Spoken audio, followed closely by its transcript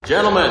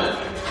Gentlemen,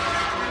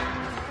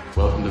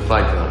 welcome to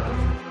Fight Club.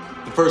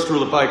 The first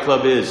rule of Fight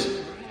Club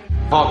is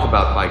talk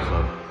about Fight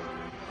Club.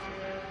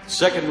 The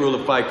second rule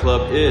of Fight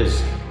Club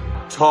is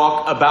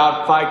talk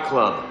about Fight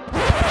Club.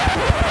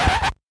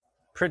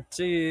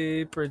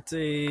 Pretty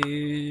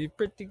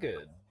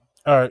good.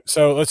 All right,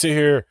 so let's see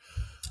here.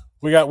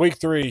 We got week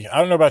 3. I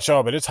don't know about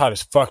y'all, but it's hot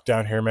as fuck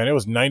down here, man. It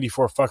was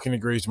 94 fucking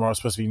degrees tomorrow. It's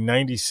supposed to be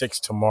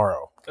 96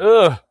 tomorrow.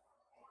 Ugh.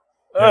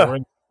 Yeah, we're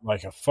in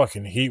like a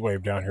fucking heat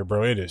wave down here,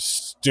 bro. It is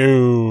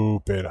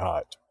stupid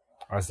hot.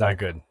 That's not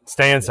good.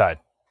 Stay inside.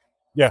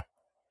 Yeah.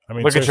 I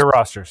mean, look at your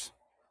rosters.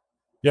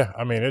 Yeah,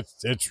 I mean,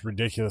 it's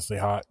ridiculously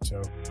hot,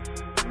 so.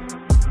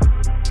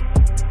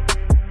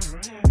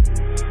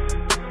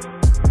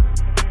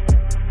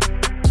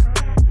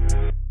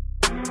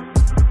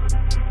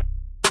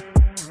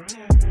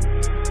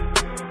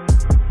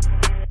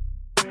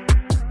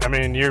 I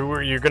mean,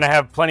 you're going to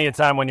have plenty of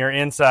time when you're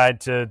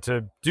inside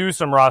to do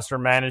some roster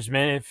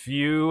management. If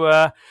you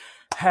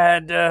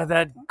had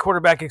that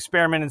quarterback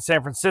experiment in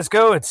San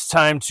Francisco, it's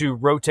time to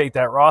rotate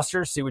that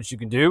roster, see what you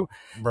can do.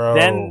 Bro,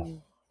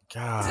 then,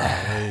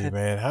 golly,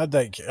 man, how'd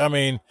that? I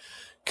mean,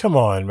 come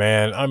on,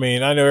 man. I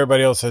mean, I know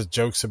everybody else has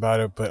jokes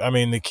about it, but I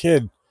mean, the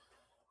kid,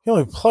 he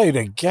only played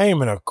a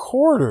game and a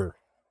quarter.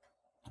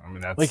 I mean,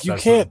 that's like you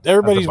that's can't.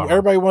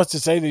 Everybody wants to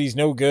say that he's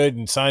no good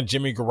and sign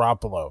Jimmy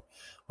Garoppolo.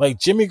 Like,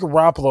 Jimmy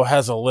Garoppolo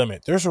has a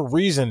limit. There's a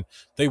reason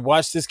they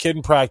watched this kid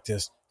in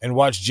practice and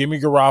watched Jimmy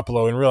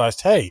Garoppolo and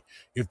realized, hey,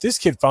 if this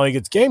kid finally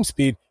gets game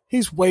speed,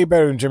 he's way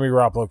better than Jimmy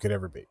Garoppolo could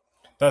ever be.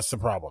 That's the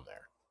problem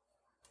there.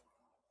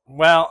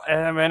 Well,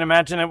 I mean,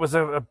 imagine it was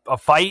a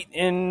fight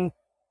in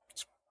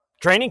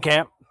training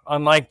camp,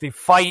 unlike the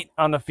fight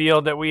on the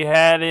field that we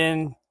had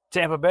in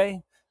Tampa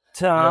Bay.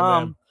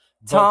 Tom.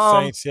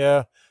 Saints,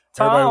 yeah.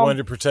 Everybody wanted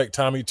to protect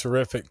Tommy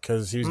Terrific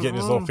because he was getting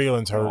his little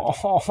feelings hurt.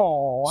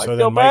 Oh, so I then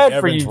feel Mike bad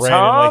Evans for you, ran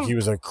Tom. in like he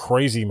was a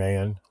crazy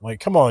man. Like,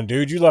 come on,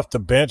 dude. You left the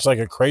bench like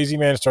a crazy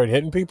man and started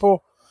hitting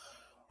people?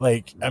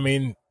 Like, I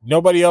mean,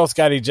 nobody else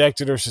got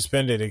ejected or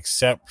suspended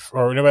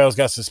nobody else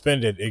got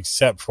suspended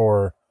except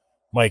for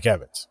Mike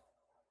Evans.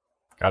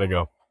 Gotta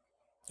go.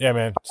 Yeah,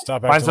 man.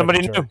 Stop acting Find somebody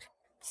like a new. jerk.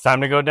 It's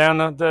time to go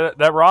down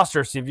that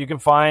roster, see if you can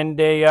find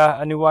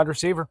a new wide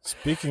receiver.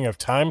 Speaking of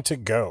time to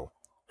go,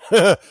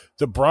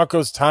 the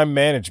Broncos' time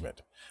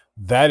management.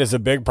 That is a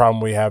big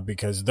problem we have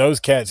because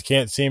those cats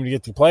can't seem to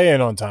get the play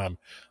in on time.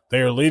 They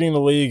are leading the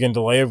league in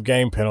delay of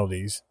game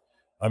penalties.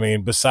 I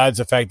mean, besides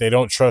the fact they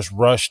don't trust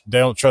Russ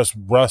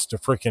to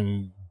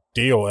freaking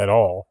deal at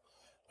all.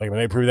 Like, when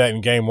they proved that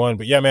in game 1.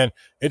 But yeah, man,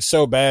 it's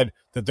so bad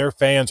that their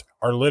fans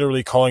are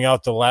literally calling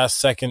out the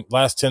last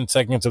 10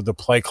 seconds of the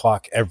play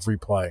clock every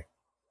play.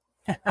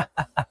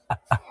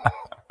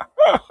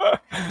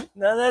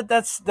 No,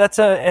 that's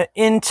a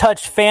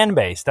in-touch fan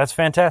base. That's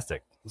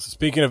fantastic.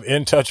 Speaking of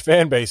in-touch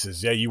fan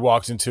bases, yeah, you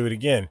walked into it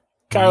again.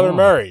 Kyler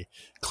Murray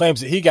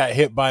claims that he got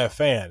hit by a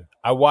fan.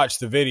 I watched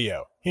the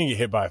video. He didn't get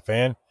hit by a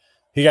fan.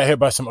 He got hit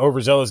by some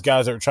overzealous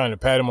guys that were trying to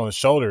pat him on the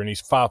shoulder, and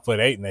he's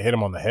 5'8", and they hit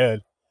him on the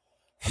head.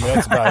 I mean,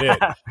 that's about it.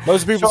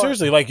 Most people,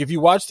 seriously, like, if you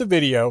watch the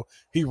video,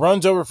 he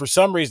runs over for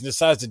some reason,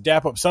 decides to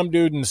dap up some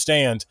dude in the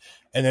stands,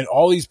 and then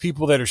all these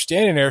people that are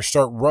standing there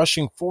start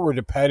rushing forward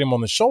to pat him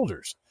on the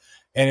shoulders.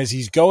 And as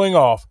he's going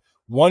off,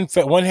 one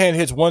hand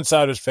hits one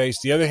side of his face,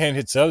 the other hand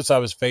hits the other side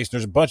of his face, and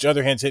there's a bunch of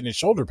other hands hitting his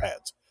shoulder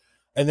pads.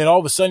 And then all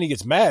of a sudden he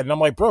gets mad, and I'm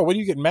like, bro, what are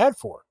you getting mad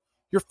for?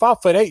 You're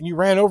 5'8", and you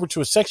ran over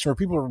to a section where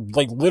people are,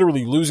 like,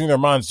 literally losing their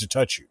minds to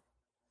touch you.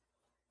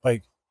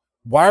 Like,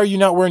 why are you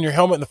not wearing your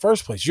helmet in the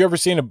first place? You ever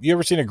seen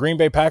a Green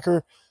Bay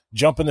Packer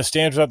jump in the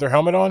stands without their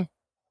helmet on?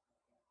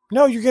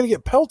 No, you're going to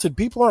get pelted.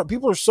 People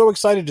are so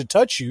excited to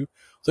touch you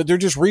that they're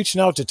just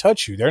reaching out to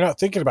touch you. They're not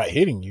thinking about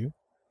hitting you.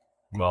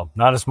 Well,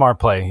 not a smart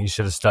play. He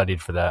should have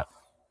studied for that.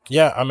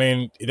 Yeah, I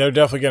mean, they're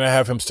definitely going to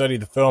have him study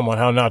the film on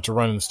how not to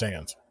run in the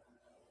stands.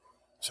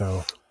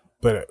 So,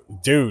 but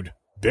dude,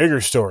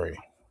 bigger story.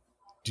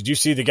 Did you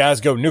see the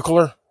guys go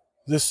nuclear?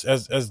 This,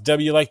 as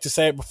W like to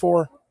say it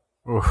before.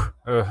 Oof,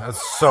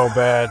 that's so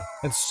bad.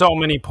 It's so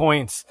many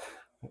points.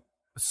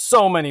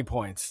 So many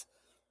points.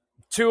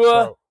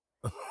 Tua,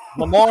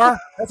 Lamar,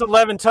 that's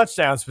 11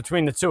 touchdowns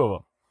between the two of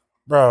them.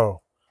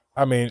 Bro,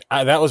 I mean,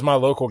 that was my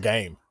local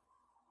game.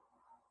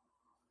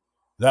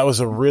 That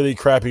was a really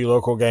crappy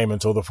local game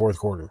until the fourth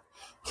quarter.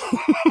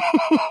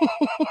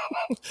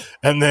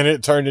 And then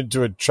it turned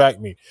into a track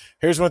meet.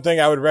 Here's one thing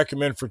I would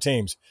recommend for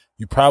teams.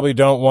 You probably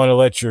don't want to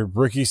let your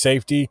rookie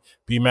safety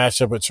be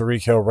matched up with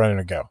Tyreek Hill running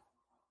a go.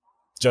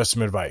 Just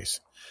some advice.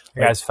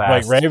 Guy's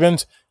fast. Like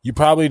Ravens, you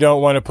probably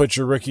don't want to put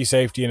your rookie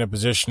safety in a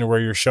position where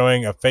you're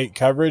showing a fake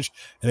coverage,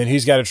 and then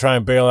he's got to try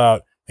and bail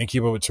out and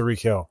keep up with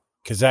Tyreek Hill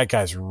because that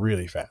guy's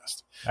really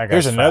fast.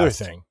 Here's another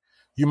thing.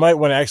 You might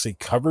want to actually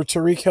cover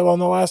Tyreek Hill on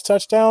the last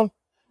touchdown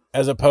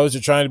as opposed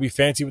to trying to be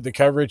fancy with the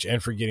coverage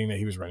and forgetting that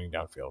he was running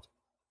downfield.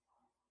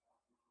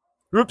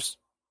 Oops.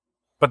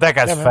 But that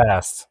guy's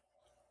fast.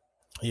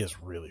 He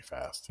is really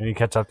fast. And he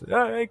catch up.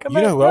 Hey,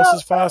 you know who else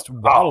is fast?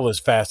 Waddle is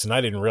fast, and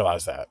I didn't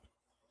realize that.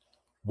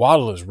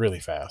 Waddle is really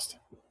fast.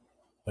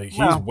 Like he's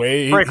Well,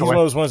 he's one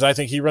of those ones. I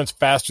think he runs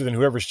faster than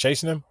whoever's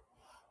chasing him.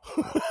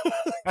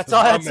 That's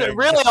all. That's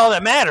really all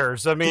that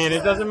matters. I mean,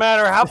 it doesn't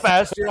matter how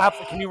fast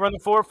can you run the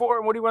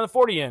 4.4? What do you run the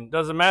 40 in?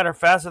 Doesn't matter.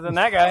 Faster than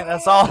that guy.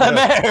 That's all that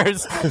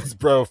matters.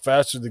 Bro,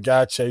 faster than the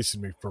guy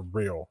chasing me for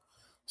real.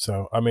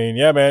 So I mean,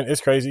 yeah, man,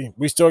 it's crazy.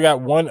 We still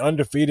got one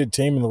undefeated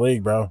team in the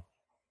league, bro.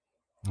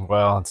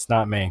 Well, it's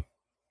not me.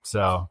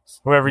 So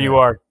whoever you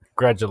are,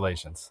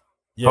 congratulations.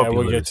 Yeah,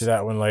 we'll get to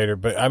that one later.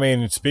 But I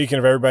mean, speaking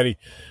of everybody,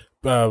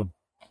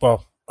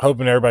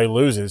 hoping everybody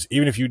loses.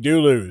 Even if you do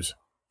lose,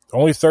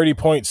 only 30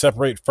 points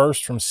separate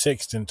first from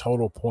sixth in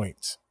total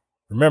points.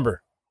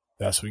 Remember,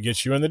 that's what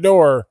gets you in the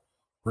door,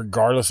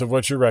 regardless of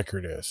what your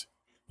record is.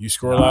 You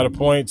score a lot of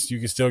points, you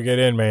can still get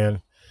in,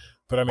 man.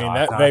 But I mean,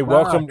 they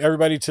welcomed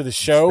everybody to the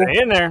show.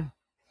 Stay in there.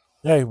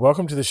 Hey,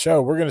 welcome to the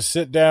show. We're going to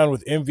sit down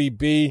with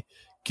MVB,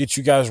 get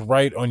you guys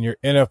right on your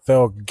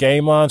NFL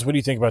game lines. What do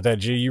you think about that,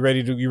 G? You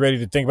ready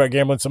to think about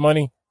gambling some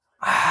money?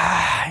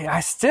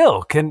 I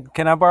still can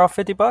I borrow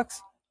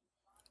 $50?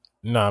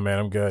 Nah, man,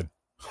 I'm good.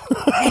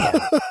 I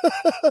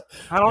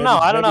don't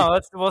know.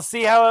 We'll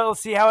see how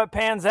it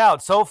pans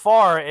out. So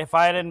far, if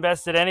I had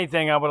invested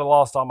anything, I would have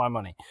lost all my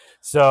money.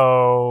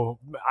 So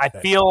I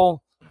might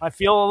feel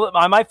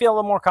a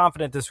little more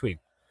confident this week.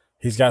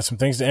 He's got some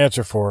things to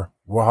answer for.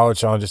 We'll holler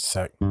at y'all in just a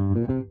sec.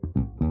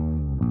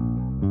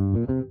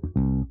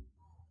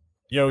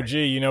 Yo,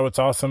 G, you know what's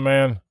awesome,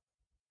 man?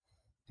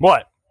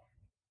 What?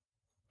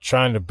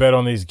 Trying to bet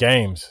on these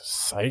games.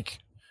 Psych.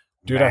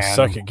 Dude, man. I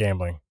suck at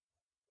gambling.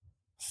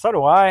 So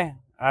do I.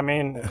 I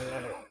mean,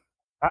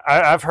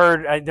 I've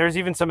heard there's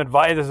even some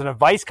advice. There's an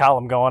advice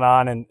column going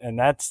on, and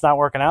that's not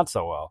working out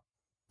so well.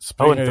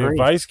 Speaking of the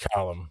advice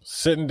column,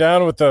 sitting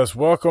down with us,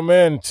 welcome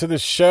in to the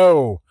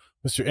show,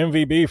 Mr.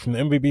 MVB from the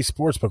MVB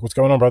Sportsbook. What's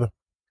going on, brother?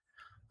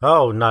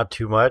 Oh, not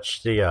too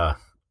much. The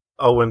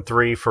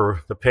 0-3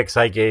 for the picks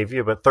I gave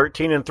you, but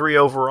 13-3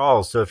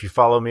 overall. So if you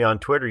follow me on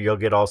Twitter, you'll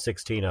get all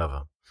 16 of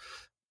them.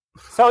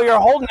 So you're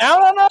holding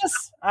out on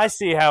us? I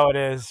see how it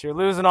is. You're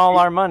losing all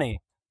our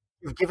money.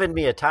 You've given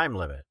me a time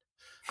limit.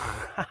 All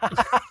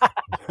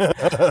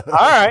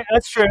right,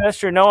 that's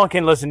true. No one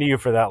can listen to you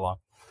for that long.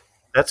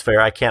 That's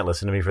fair. I can't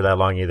listen to me for that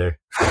long either.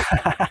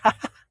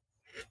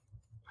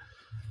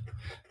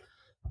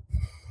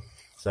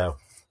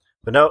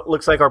 But no, it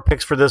looks like our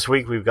picks for this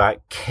week, we've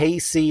got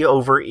KC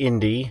over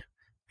Indy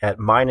at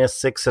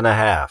 -6.5.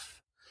 I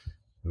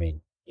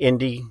mean,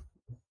 Indy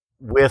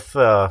with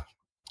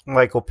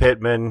Michael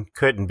Pittman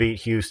couldn't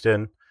beat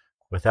Houston.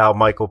 Without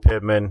Michael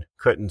Pittman,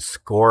 couldn't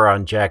score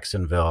on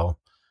Jacksonville.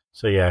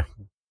 So yeah,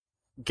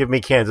 give me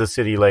Kansas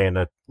City laying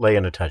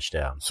a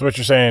touchdown. So what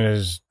you're saying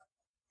is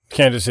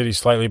Kansas City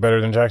slightly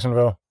better than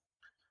Jacksonville?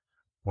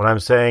 What I'm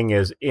saying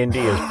is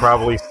Indy is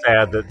probably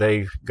sad that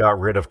they got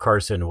rid of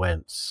Carson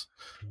Wentz.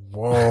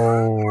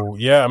 Whoa.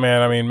 Yeah,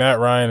 man. I mean, Matt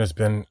Ryan has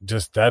been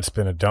that's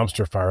been a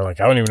dumpster fire.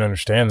 Like, I don't even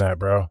understand that,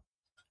 bro.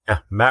 Yeah,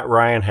 Matt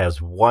Ryan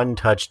has 1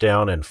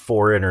 touchdown and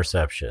 4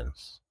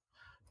 interceptions.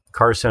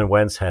 Carson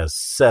Wentz has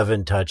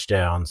 7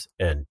 touchdowns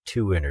and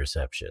 2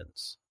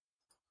 interceptions.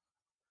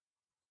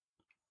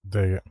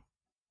 There you go.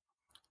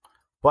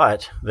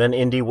 But then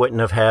Indy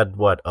wouldn't have had,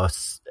 a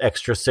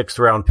extra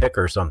 6th-round pick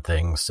or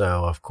something.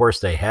 So, of course,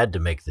 they had to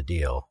make the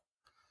deal.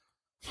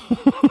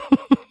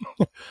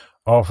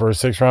 All for a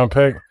 6th-round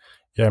pick?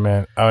 Yeah,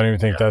 man. I don't even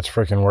think that's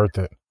freaking worth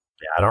it.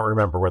 Yeah, I don't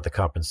remember what the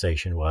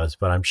compensation was,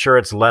 but I'm sure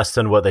it's less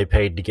than what they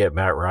paid to get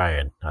Matt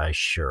Ryan. I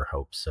sure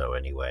hope so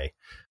anyway.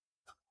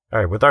 All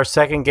right, with our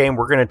second game,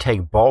 we're going to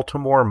take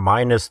Baltimore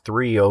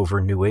 -3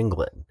 over New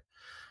England.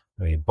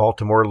 I mean,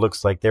 Baltimore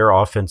looks like their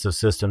offensive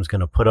system's going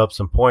to put up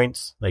some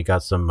points. They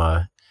got some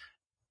a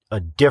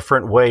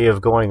different way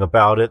of going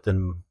about it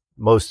than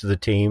most of the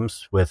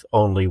teams, with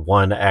only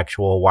 1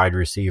 actual wide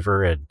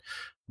receiver and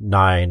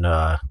 9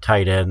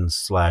 tight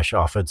ends /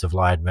 offensive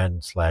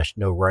linemen /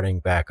 no running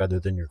back other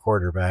than your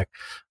quarterback.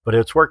 But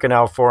it's working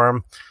out for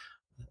them.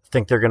 I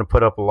think they're going to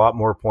put up a lot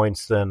more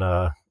points than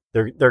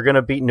they're going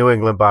to beat New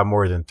England by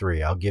more than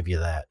 3. I'll give you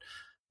that.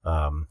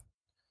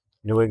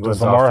 New England's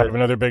Does Lamar have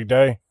another big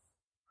day?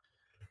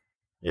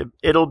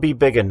 It'll be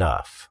big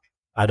enough.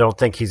 I don't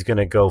think he's going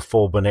to go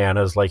full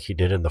bananas like he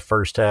did in the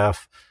first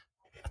half.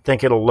 I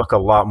think it'll look a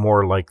lot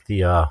more like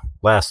the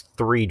last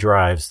 3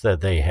 drives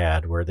that they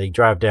had, where they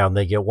drive down,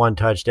 they get 1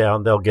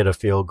 touchdown, they'll get a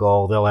field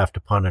goal, they'll have to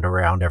punt it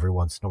around every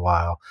once in a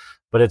while.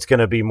 But it's going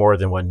to be more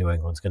than what New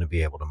England's going to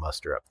be able to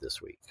muster up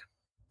this week.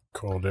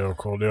 Cool deal.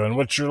 And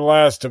what's your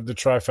last of the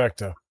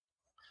trifecta?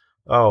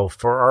 Oh,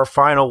 for our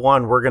final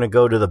one, we're going to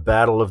go to the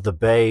Battle of the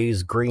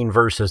Bays, Green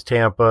versus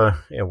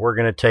Tampa, and we're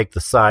going to take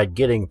the side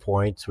getting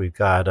points. We've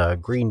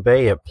got Green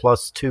Bay at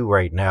 +2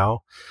 right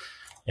now,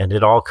 and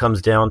it all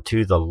comes down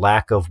to the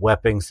lack of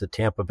weapons that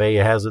Tampa Bay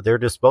has at their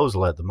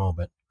disposal at the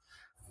moment.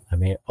 I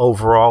mean,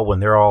 overall,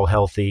 when they're all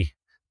healthy,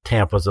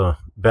 Tampa's a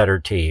better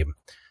team,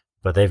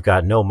 but they've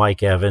got no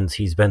Mike Evans.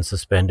 He's been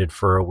suspended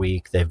for a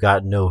week. They've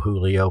got no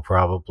Julio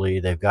probably.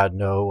 They've got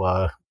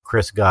no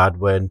Chris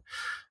Godwin.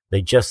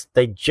 They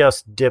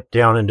just dipped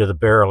down into the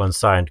barrel and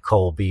signed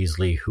Cole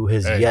Beasley, who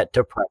has yet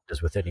to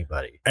practice with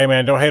anybody. Hey,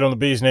 man, don't hate on the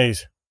bee's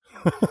knees.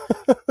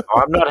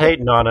 I'm not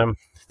hating on him.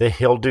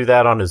 He'll do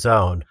that on his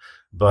own.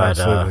 But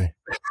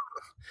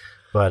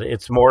but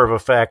it's more of a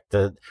fact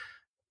that,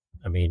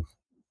 I mean,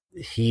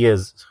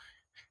 he's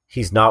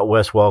not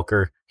Wes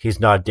Welker, he's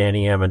not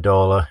Danny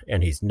Amendola,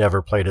 and he's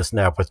never played a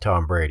snap with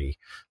Tom Brady.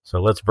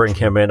 So let's bring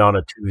him in on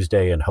a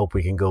Tuesday and hope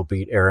we can go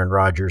beat Aaron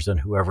Rodgers and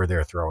whoever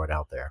they're throwing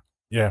out there.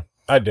 Yeah,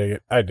 I dig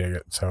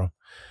it. So,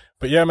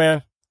 but yeah,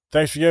 man,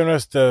 thanks for giving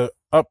us the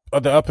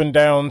up and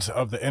downs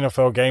of the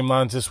NFL game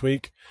lines this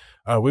week.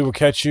 We will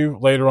catch you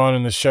later on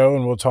in the show,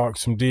 and we'll talk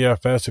some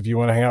DFS if you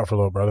want to hang out for a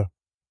little, brother.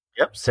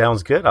 Yep,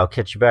 sounds good. I'll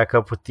catch you back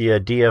up with the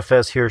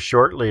DFS here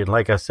shortly. And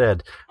like I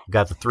said, I've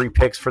got the 3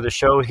 picks for the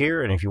show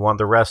here, and if you want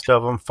the rest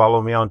of them,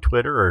 follow me on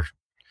Twitter or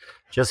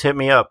just hit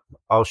me up.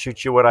 I'll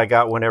shoot you what I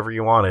got whenever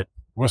you want it.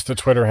 What's the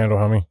Twitter handle,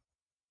 homie?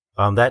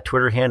 That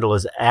Twitter handle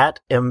is at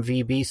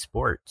MVB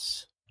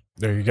Sports.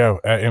 There you go,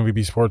 at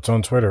MVB Sports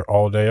on Twitter,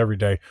 all day, every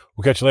day.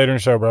 We'll catch you later in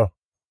the show, bro.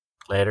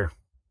 Later.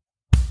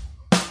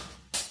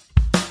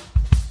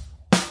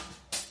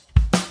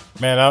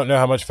 Man, I don't know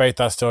how much faith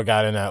I still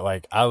got in that.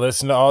 Like, I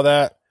listened to all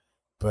that,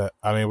 but,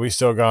 I mean, we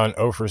still gone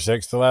 0 for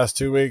 6 the last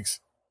 2 weeks.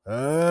 I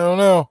don't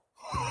know.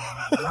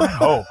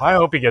 I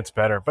hope he gets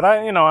better. But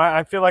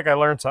I feel like I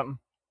learned something.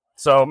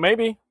 So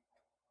maybe.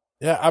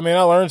 Yeah, I mean,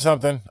 I learned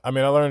something. I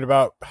mean, I learned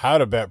about how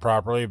to bet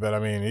properly, but I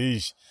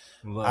mean,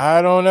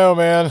 I don't know,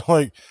 man.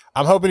 Like,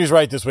 I'm hoping he's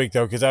right this week,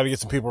 though, because I got to get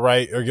some people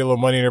right or get a little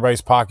money in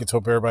everybody's pockets,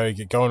 hope everybody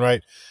get going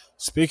right.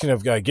 Speaking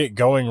of get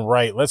going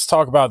right, let's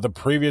talk about the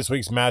previous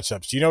week's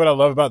matchups. Do you know what I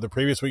love about the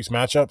previous week's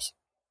matchups?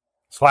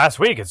 It's last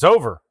week. It's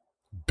over.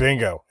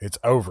 Bingo. It's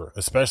over,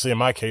 especially in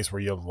my case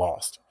where you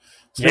lost.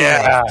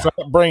 Yeah. Trap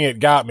Bring It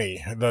got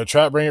me. The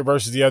Trap Bring It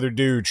versus the other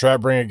dude.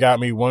 Trap Bring It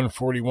got me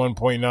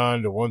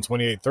 141.9 to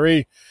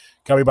 128.3.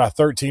 Got me by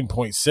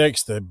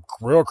 13.6. The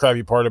real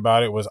crappy part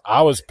about it was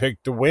I was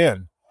picked to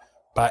win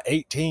by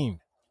 18.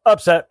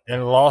 Upset.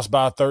 And lost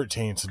by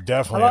 13. So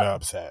definitely an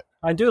upset.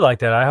 I do like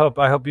that. I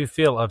hope you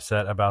feel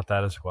upset about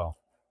that as well.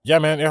 Yeah,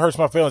 man, it hurts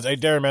my feelings. Hey,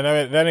 Darren,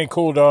 man, that ain't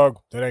cool, dog.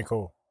 That ain't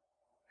cool.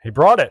 He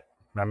brought it.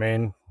 I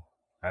mean,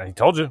 he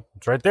told you.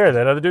 It's right there.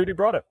 That other dude, he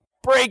brought it.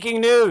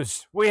 Breaking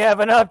news. We have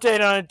an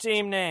update on a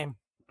team name.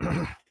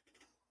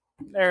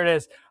 There it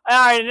is. All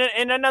right,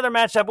 in another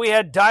matchup, we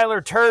had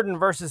Tyler Turden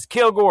versus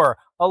Kilgore,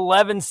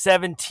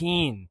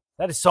 11-17.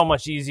 That is so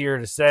much easier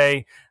to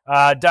say.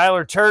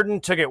 Tyler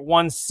Turden took it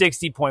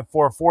 160.44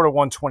 to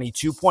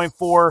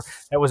 122.4.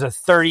 That was a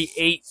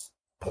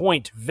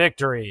 38-point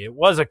victory. It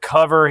was a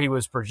cover. He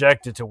was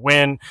projected to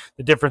win.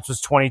 The difference was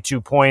 22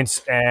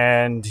 points,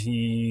 and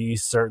he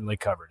certainly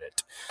covered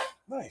it.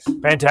 Nice.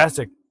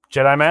 Fantastic.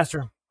 Jedi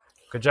Master.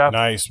 Good job.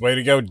 Nice. Way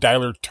to go,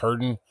 Tyler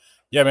Turden.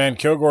 Yeah, man,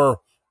 Kilgore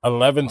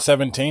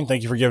 11-17.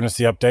 Thank you for giving us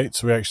the update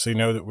so we actually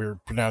know that we're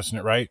pronouncing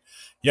it right.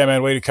 Yeah,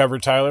 man, way to cover,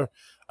 Tyler.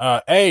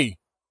 Hey,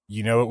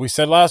 you know what we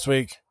said last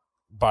week?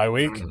 Bye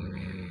week.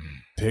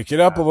 Pick it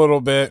up a little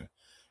bit.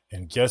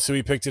 And guess who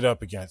he picked it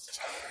up against?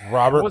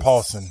 Robert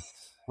Paulson.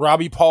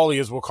 Robbie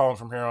Pauly, as we'll call him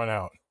from here on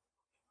out.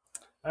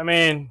 I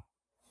mean,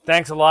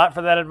 thanks a lot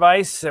for that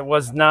advice. It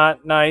was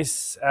not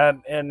nice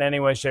in any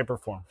way, shape, or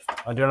form.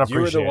 I do not appreciate it.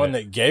 You were the one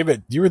that gave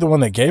it. You were the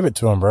one that gave it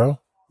to him, bro.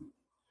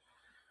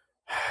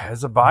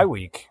 It's a bye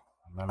week.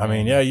 I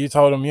mean, yeah, you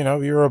told him,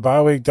 you're a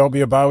bye week. Don't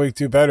be a bye week,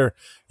 do better.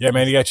 Yeah,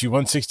 man, he got you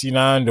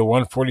 169 to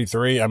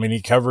 143. I mean,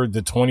 he covered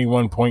the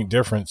 21-point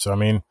difference. So, I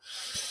mean,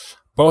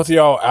 both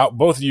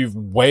of you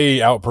way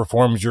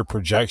outperformed your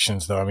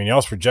projections, though. I mean,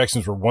 y'all's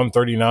projections were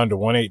 139 to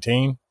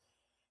 118.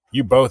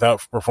 You both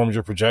outperformed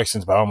your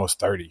projections by almost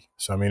 30.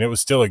 So, I mean, it was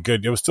still a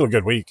good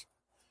week.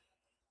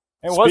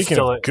 Speaking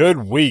of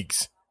good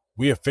weeks,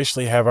 we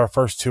officially have our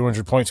first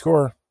 200-point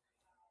scorer.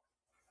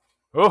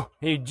 Oh,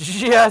 he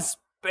just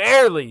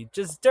barely,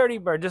 just dirty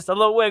bird, just a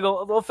little wiggle,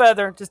 a little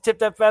feather, just tip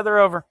that feather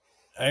over.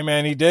 Hey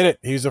man, he did it.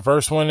 He's the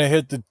first one to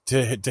hit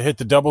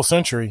the double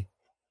century.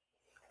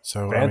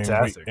 So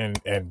fantastic.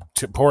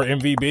 Poor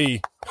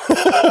MVB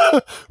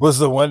was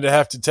the one to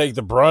have to take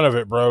the brunt of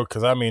it, bro.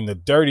 Because I mean, the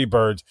Dirty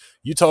Birds.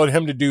 You told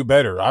him to do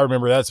better. I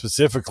remember that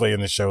specifically in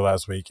the show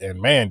last week,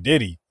 and man,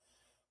 did he!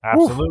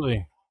 Absolutely.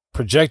 Woo.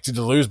 Projected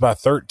to lose by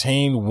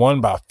 13,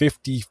 won by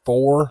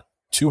 54.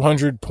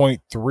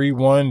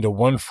 200.31 to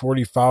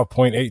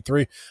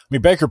 145.83. I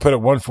mean, Baker put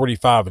up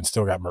 145 and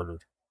still got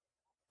murdered.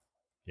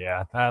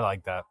 Yeah, I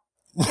like that.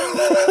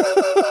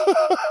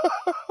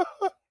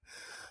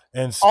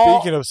 And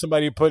speaking of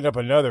somebody putting up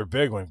another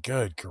big one,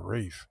 good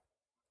grief.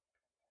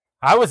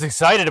 I was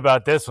excited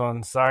about this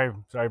one. Sorry,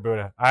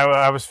 Buddha.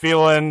 I was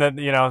feeling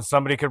that,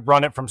 somebody could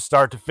run it from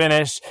start to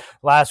finish.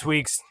 Last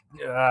week's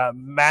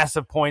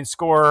massive point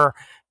scorer.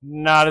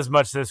 Not as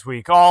much this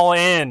week. All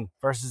in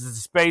versus the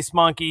Space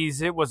Monkeys.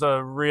 He was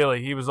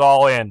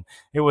all in.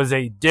 It was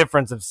a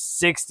difference of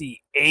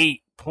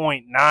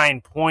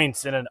 68.9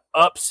 points in an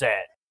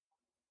upset.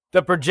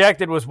 The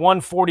projected was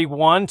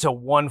 141 to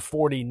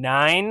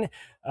 149.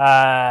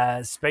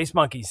 Space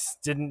Monkeys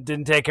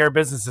didn't take care of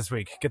business this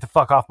week. Get the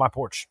fuck off my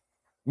porch.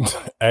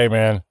 Hey,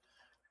 man.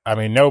 I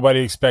mean,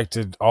 nobody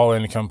expected All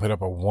In to come put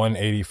up a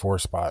 184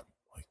 spot.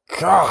 Like,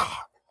 God.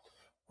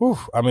 Whew.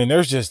 I mean,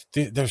 there's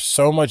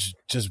so much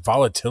just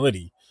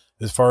volatility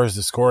as far as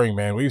the scoring,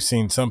 man. We've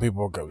seen some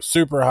people go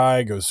super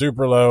high, go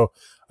super low.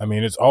 I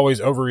mean, it's always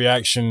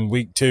overreaction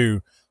week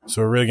 2.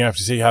 So we're really going to have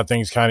to see how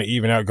things kind of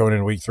even out going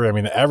into week 3. I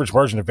mean, the average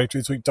margin of victory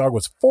this week, dog,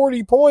 was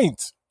 40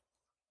 points.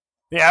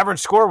 The average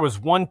score was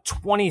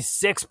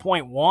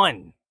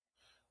 126.1.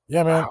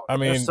 Yeah, man. Wow. I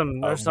mean,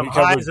 there's some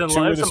highs and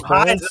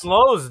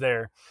lows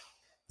there.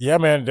 Yeah,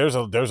 man. There's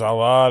a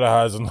lot of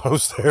highs and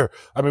lows there.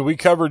 I mean, we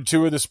covered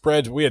 2 of the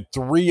spreads. We had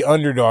 3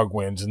 underdog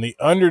wins, and the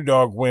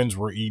underdog wins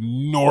were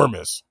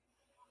enormous.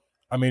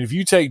 I mean, if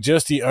you take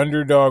just the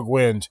underdog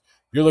wins,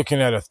 you're looking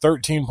at a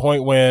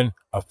 13-point win,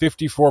 a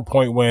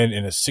 54-point win,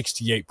 and a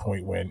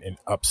 68-point win in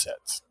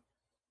upsets.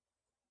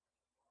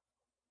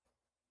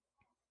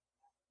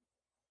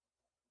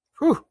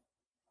 Whew.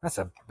 That's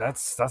a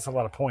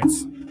lot of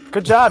points.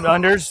 Good job,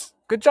 unders.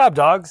 Good job,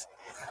 dogs.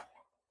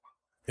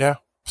 Yeah.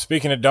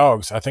 Speaking of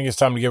dogs, I think it's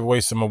time to give away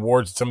some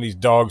awards to some of these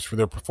dogs for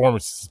their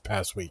performances this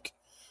past week.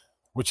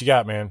 What you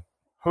got, man?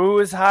 Who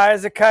is high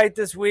as a kite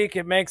this week?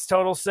 It makes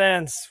total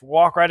sense.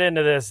 Walk right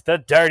into this. The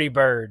Dirty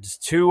Birds,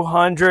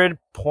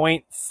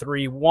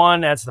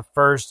 200.31. That's the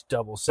first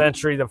double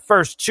century, the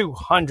first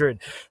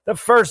 200, the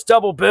first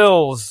double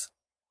bills.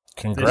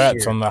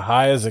 Congrats on the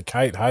high as a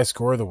kite high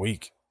score of the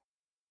week.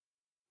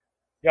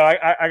 Yeah,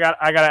 I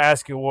gotta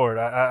ask you, Ward.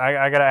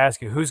 I gotta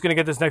ask you, who's gonna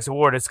get this next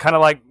award? It's kind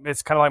of like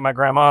my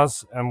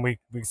grandma's, and we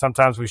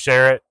sometimes we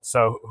share it.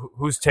 So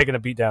who's taking a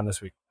beat down this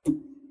week?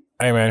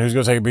 Hey man, who's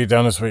gonna take a beat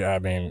down this week? I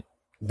mean,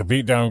 the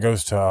beat down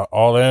goes to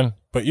All In,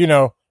 but you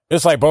know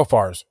it's like both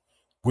ours.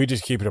 We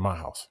just keep it in my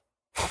house.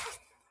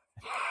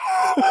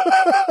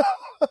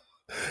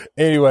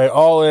 Anyway,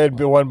 All In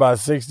won by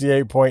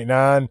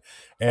 68.9,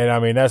 and I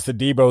mean that's the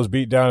Debo's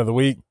beat down of the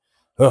week.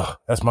 Ugh,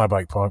 that's my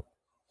bike, punk.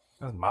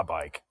 That's my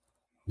bike.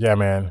 Yeah,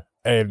 man.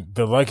 And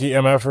the lucky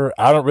MFer,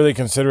 I don't really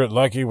consider it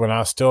lucky when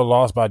I still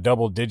lost by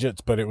double digits,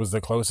 but it was the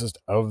closest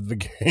of the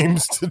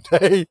games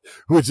today,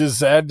 which is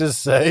sad to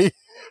say.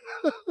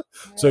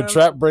 So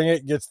Trap Bring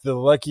It gets the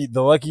lucky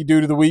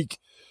dude of the week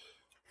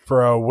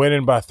for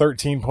winning by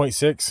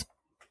 13.6.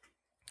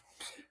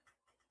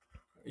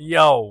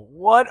 Yo,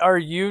 what are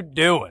you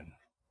doing?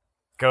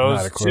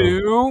 Goes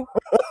to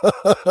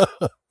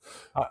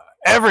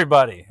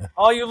everybody.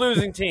 All you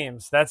losing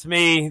teams. That's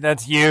me.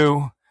 That's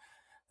you.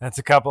 That's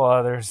a couple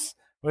others.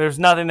 There's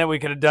nothing that we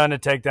could have done to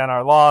take down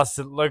our loss.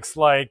 It looks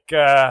like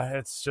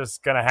it's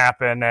just going to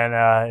happen,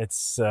 and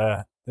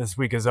this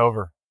week is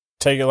over.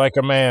 Take it like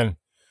a man.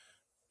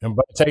 And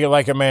but take it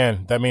like a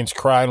man. That means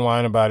cry and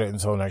whine about it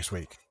until next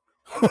week.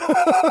 You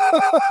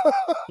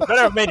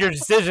better have made your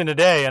decision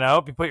today, and I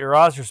hope you put your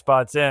roster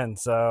spots in.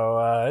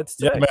 So it's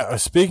today. Yeah, man,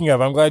 speaking of,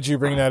 I'm glad you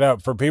bring that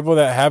up. For people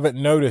that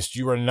haven't noticed,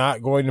 you are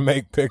not going to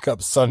make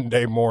pickup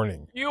Sunday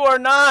morning. You are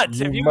not.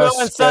 If you go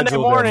on Sunday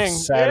morning,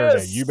 Saturday,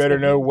 yes. You better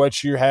know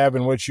what you have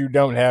and what you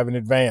don't have in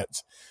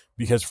advance,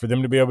 because for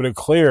them to be able to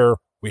clear,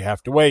 we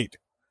have to wait.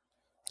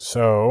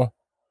 So,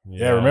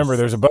 yeah, remember,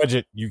 there's a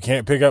budget. You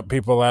can't pick up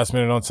people last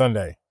minute on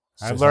Sunday.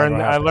 I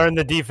learned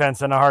the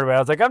defense in a hard way. I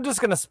was like, I'm just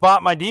gonna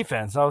spot my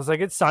defense. I was like,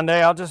 it's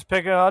Sunday. I'll just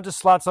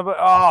slot somebody.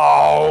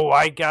 Oh,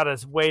 I gotta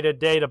wait a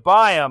day to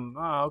buy them.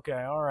 Oh,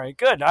 okay, all right,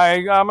 good.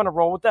 I'm gonna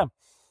roll with them.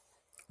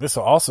 This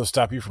will also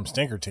stop you from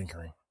stinker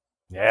tinkering.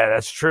 Yeah,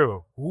 that's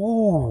true.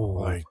 Ooh,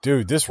 like,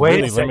 dude, this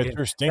really limits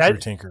your stinker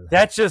tinker.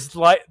 That's just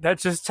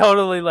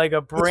totally like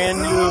a brand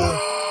new.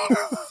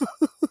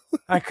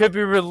 I could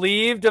be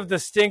relieved of the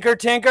stinker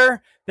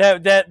tinker.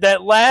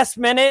 That last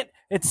minute.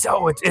 It's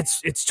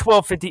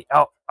 12:50.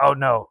 Oh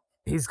no,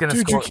 he's gonna.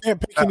 Dude, score. You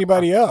can't pick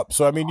anybody up.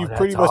 So I mean, you've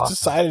pretty much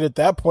decided at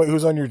that point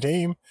who's on your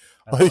team.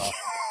 Like,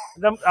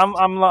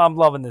 I'm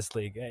loving this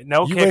league.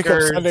 No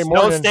kickers, morning,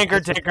 no stinker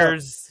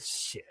tickers.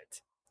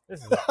 Shit.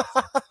 This is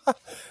awesome.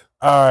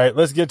 All right,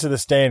 let's get to the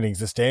standings.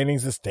 The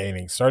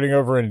standings. Starting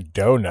over in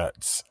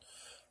Donuts,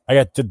 I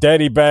got the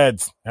Daddy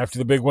Bads after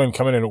the big win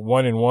coming in at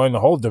 1-1.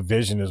 The whole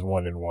division is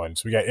 1-1.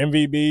 So we got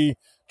MVB,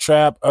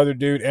 Trap, Other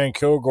Dude, and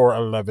Kilgore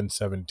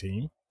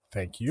 11-17.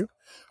 Thank you.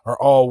 Are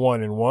all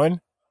 1-1.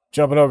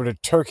 Jumping over to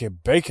Turkey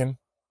Bacon.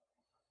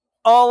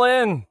 All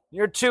in.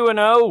 You're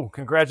 2-0.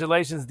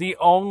 Congratulations. The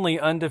only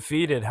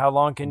undefeated. How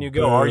long can you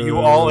go? Are you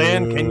all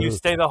in? Can you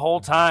stay the whole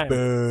time?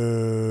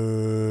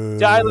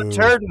 Tyler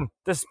Turden,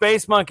 the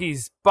Space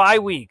Monkeys, bye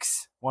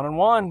weeks.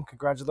 1-1.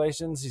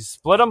 Congratulations. You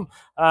split them.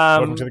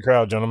 Welcome to the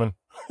crowd, gentlemen.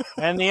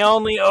 And the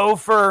only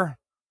for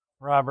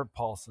Robert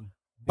Paulson.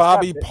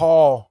 Bobby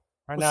Paul.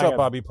 What's up,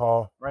 Bobby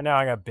Paul? Right now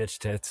I got bitch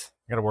tits.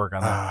 I got to work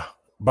on that.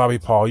 Bobby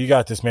Paul, you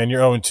got this, man. You're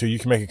 0-2. You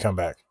can make a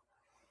comeback.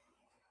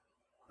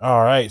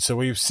 All right, so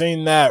we've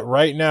seen that.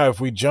 Right now,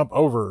 if we jump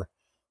over,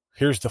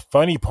 here's the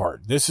funny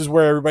part. This is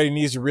where everybody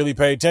needs to really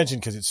pay attention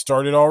because it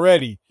started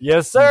already.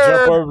 Yes, sir. We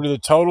jump over to the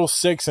total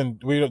 6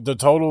 and the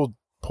total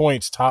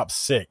points top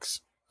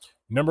 6.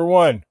 Number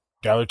 1,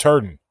 Tyler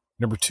Turden.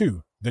 Number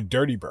 2, the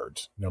Dirty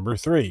Birds. Number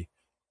 3,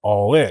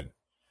 All In.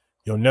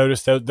 You'll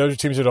notice that those are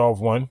teams that all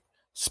have won.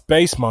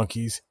 Space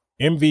Monkeys,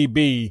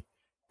 MVB,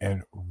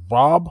 and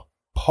Rob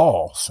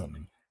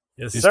Paulson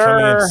Yes, is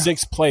coming in sir.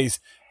 6th place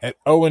at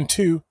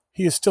 0-2.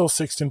 He is still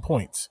 6th in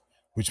points,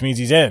 which means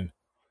he's in.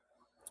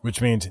 Which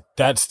means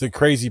that's the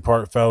crazy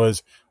part,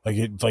 fellas.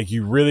 Like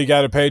you really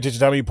got to pay attention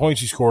to how many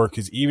points you score,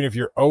 because even if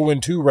you're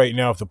 0-2 right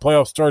now, if the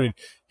playoffs started,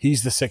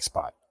 he's the 6th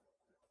spot.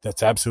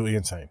 That's absolutely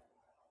insane.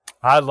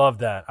 I love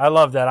that.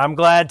 I'm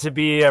glad to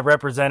be a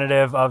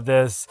representative of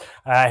this.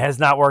 It has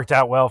not worked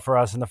out well for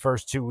us in the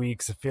first 2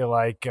 weeks. I feel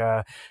like,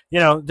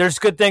 there's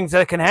good things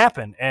that can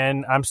happen,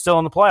 and I'm still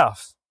in the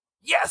playoffs.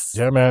 Yes.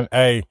 Yeah, man.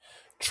 Hey,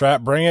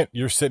 Trap, bring it.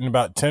 You're sitting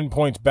about 10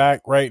 points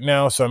back right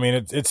now. So, I mean,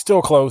 it's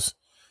still close.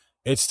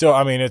 It's still,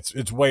 I mean,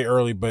 it's way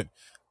early, but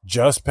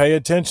just pay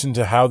attention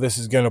to how this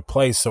is going to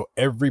play. So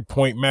every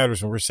point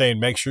matters. And we're saying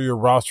make sure your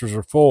rosters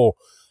are full.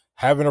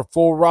 Having a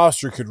full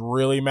roster could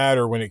really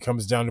matter when it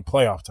comes down to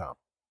playoff time.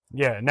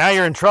 Yeah, now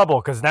you're in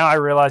trouble because now I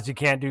realize you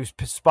can't do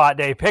spot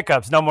day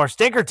pickups. No more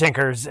stinker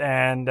tinkers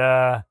and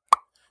more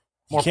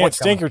you can't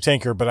stinker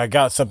tinker, but I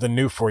got something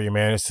new for you,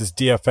 man. It's this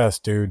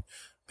DFS, dude.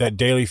 That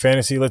daily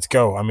fantasy, let's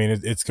go. I mean,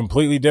 it's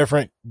completely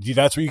different.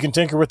 That's what you can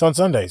tinker with on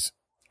Sundays.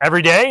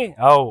 Every day?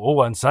 Oh,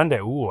 on Sunday.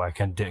 Ooh, I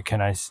can.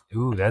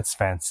 Ooh, that's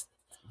fancy.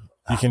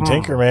 You can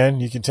tinker, man.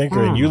 You can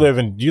tinker, and you live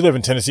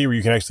in Tennessee where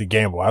you can actually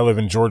gamble. I live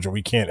in Georgia.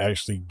 We can't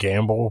actually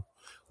gamble.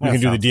 We can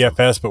do the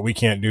DFS, but we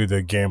can't do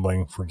the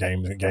gambling for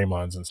games and game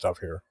lines and stuff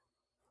here.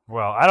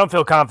 Well, I don't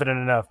feel confident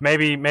enough.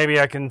 Maybe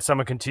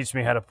someone can teach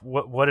me how to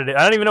what it is.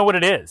 I don't even know what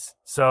it is.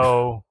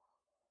 So,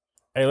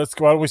 hey, let's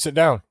go. Why don't we sit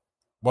down?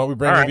 Why don't we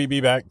bring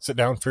VB back, sit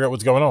down, figure out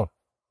what's going on?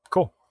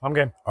 Cool. I'm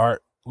game. All right.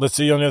 Let's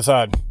see you on the other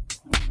side.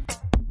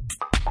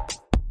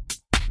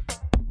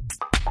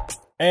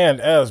 And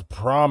as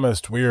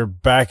promised, we are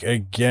back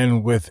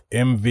again with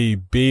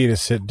MVB to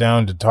sit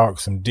down to talk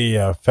some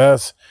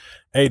DFS.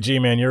 Hey,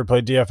 G-Man, you ever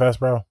played DFS,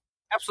 bro?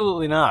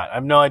 Absolutely not. I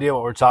have no idea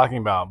what we're talking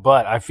about,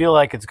 but I feel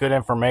like it's good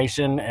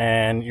information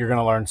and you're going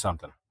to learn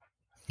something.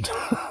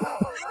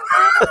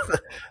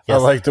 I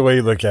like the way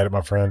you look at it,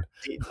 my friend.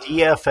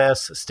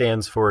 DFS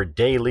stands for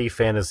Daily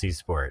Fantasy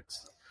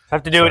Sports.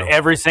 Have to do it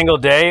every single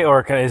day,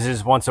 or is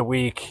this once a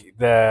week?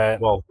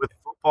 Well, with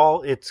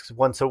football, it's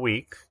once a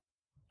week.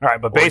 All right,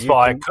 but baseball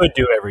I could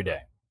do every day.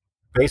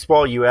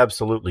 Baseball, you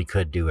absolutely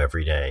could do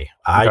every day.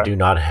 Okay. I do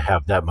not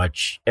have that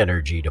much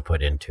energy to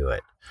put into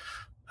it.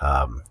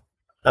 I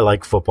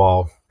like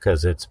football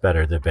because it's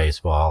better than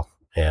baseball,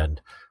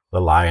 and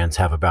the Lions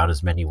have about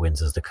as many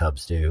wins as the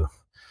Cubs do.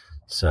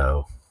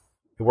 So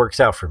it works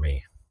out for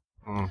me.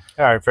 All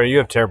right, Fair. You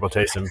have terrible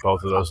taste in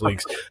both of those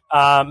leagues.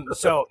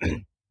 So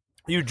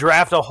you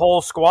draft a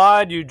whole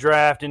squad, you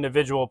draft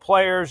individual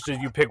players. Do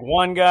you pick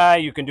one guy?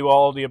 You can do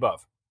all of the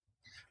above.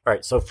 All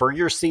right, so for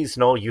your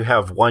seasonal, you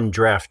have one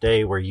draft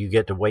day where you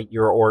get to wait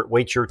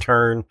your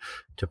turn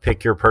to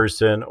pick your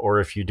person,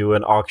 or if you do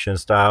an auction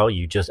style,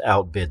 you just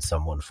outbid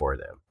someone for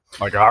them.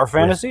 Like our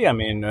fantasy? I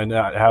mean,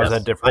 how's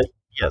that different?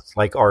 Yes,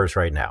 like ours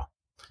right now.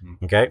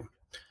 Okay?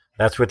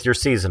 That's with your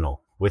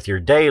seasonal. With your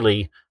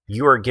daily,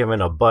 you are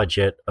given a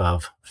budget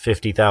of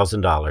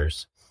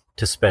 $50,000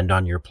 to spend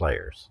on your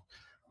players.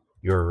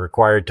 You're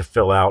required to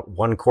fill out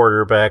 1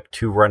 quarterback,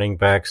 2 running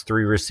backs,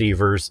 3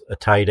 receivers, a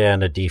tight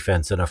end, a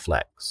defense, and a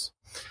flex.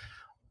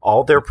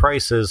 All their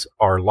prices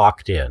are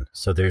locked in,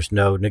 so there's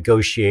no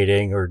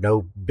negotiating or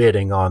no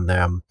bidding on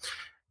them.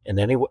 And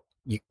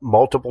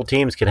multiple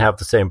teams can have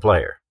the same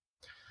player.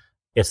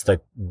 It's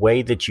the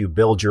way that you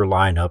build your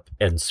lineup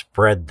and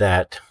spread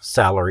that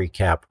salary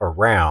cap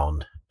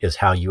around is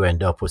how you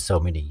end up with so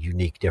many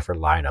unique different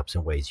lineups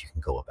and ways you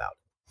can go about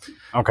it.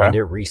 Okay. And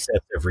it resets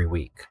every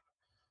week.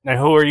 And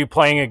who are you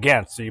playing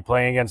against? Are you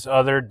playing against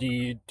other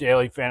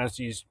daily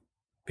fantasies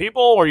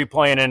people, or are you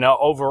playing in an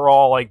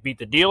overall, like, beat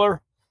the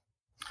dealer?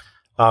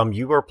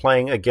 You are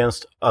playing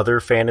against other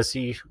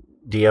fantasy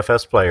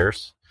DFS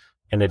players,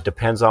 and it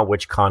depends on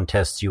which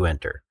contests you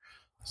enter.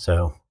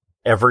 So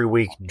every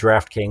week,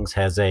 DraftKings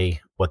has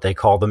what they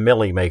call the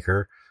Millie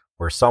Maker,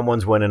 where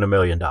someone's winning $1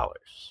 million.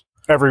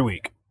 Every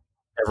week?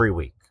 Every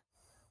week.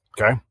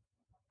 Okay.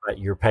 But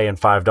you're paying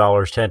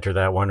 $5 to enter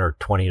that one, or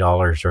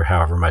 $20, or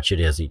however much it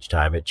is each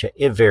time.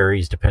 It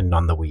varies depending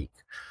on the week.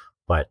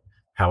 But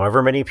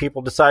however many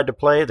people decide to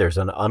play, there's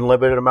an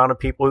unlimited amount of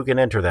people who can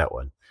enter that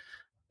one.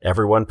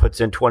 Everyone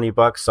puts in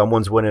 $20,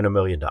 someone's winning $1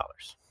 million.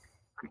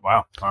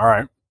 Wow. All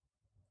right.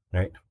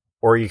 Right.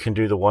 Or you can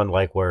do the one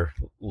like where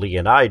Lee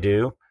and I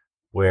do,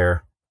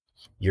 where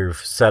you've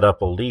set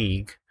up a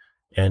league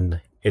and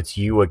it's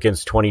you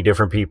against 20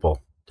 different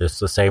people.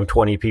 Just the same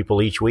 20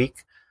 people each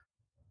week.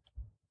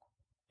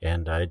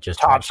 And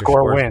just top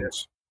score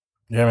wins.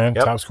 Yeah, man.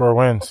 Yep. Top score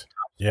wins.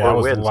 Yeah,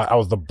 I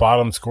was the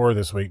bottom scorer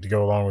this week to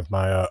go along with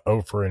my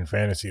Ofer in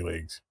fantasy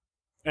leagues.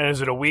 And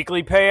is it a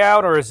weekly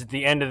payout, or is it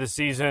the end of the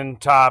season,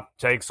 top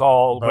takes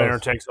all, winner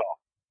takes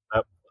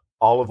all?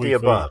 All of the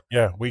above.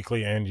 Yeah,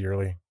 weekly and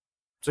yearly.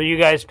 So you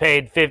guys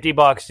paid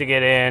 $50 to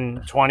get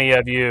in, 20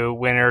 of you,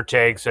 winner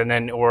takes, and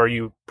then, or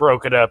you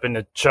broke it up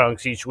into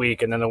chunks each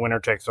week, and then the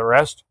winner takes the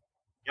rest?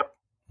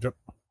 Yep.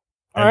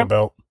 And a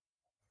belt.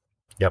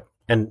 Yep.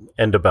 And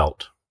a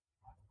belt.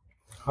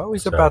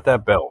 Always about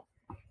that belt.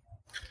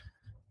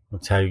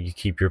 That's how you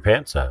keep your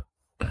pants up.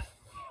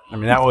 I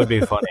mean, that would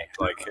be funny.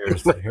 Like,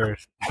 here's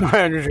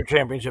your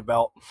championship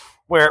belt.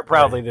 Wear it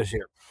proudly this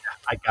year.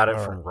 I got it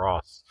from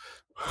Ross.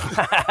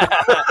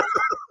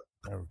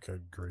 Oh,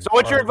 good grief. So,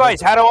 what's your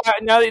advice? How do I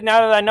now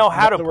that I know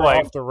how to play?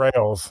 Off the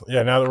rails.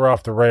 Yeah, now that we're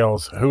off the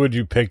rails, who would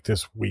you pick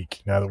this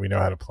week? Now that we know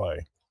how to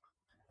play.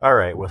 All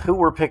right, with who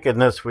we're picking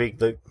this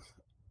week,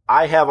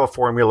 I have a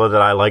formula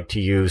that I like to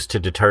use to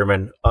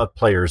determine a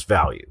player's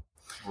value.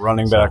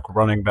 Running back.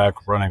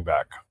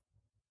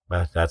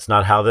 But that's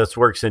not how this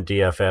works in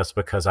DFS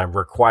because I'm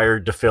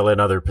required to fill in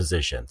other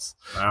positions.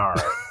 All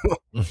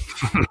right.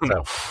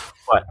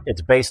 But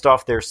it's based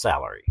off their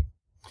salary.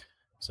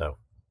 So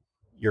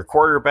your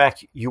quarterback,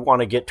 you want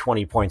to get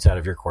 20 points out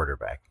of your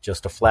quarterback.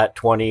 Just a flat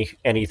 20.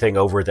 Anything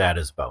over that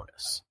is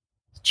bonus.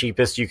 The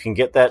cheapest you can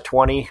get that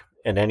 20,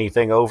 and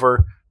anything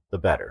over, the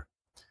better.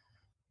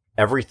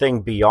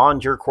 Everything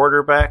beyond your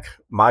quarterback,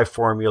 my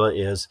formula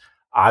is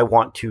I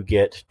want to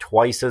get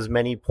twice as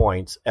many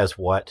points as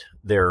what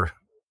their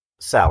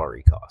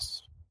salary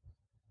costs.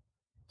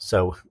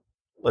 So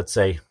let's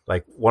say,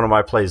 like, one of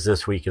my plays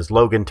this week is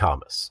Logan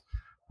Thomas.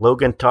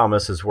 Logan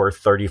Thomas is worth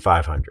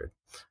 3,500.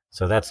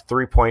 So that's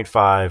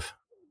 3.5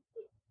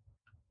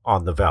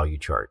 on the value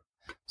chart.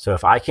 So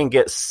if I can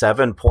get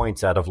 7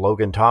 points out of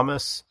Logan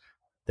Thomas,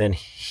 then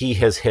he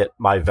has hit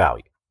my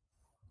value.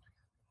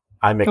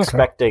 I'm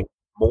expecting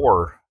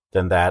more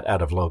than that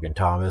out of Logan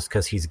Thomas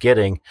because he's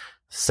getting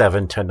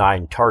 7 to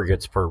 9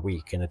 targets per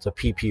week, and it's a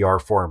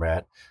PPR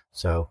format.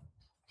 So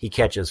he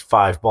catches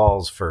 5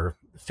 balls for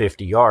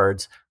 50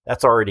 yards.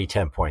 That's already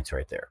 10 points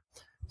right there.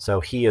 So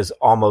he is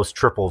almost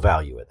triple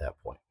value at that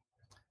point.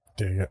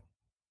 Dig it.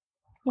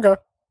 Okay.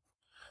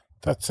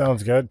 That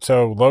sounds good.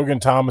 So Logan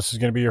Thomas is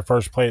going to be your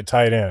first play at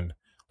tight end.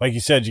 Like you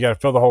said, you got to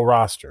fill the whole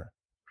roster.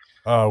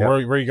 Yep. Where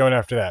are you going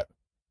after that?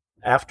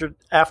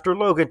 After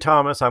Logan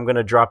Thomas, I'm going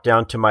to drop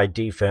down to my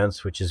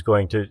defense, which is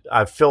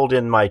I've filled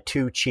in my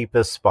 2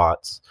 cheapest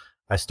spots.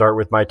 I start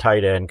with my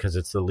tight end because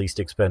it's the least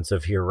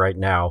expensive here right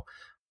now.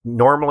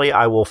 Normally,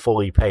 I will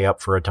fully pay up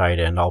for a tight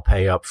end. I'll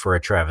pay up for a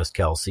Travis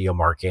Kelce, a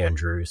Mark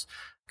Andrews,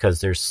 because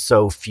there's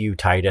so few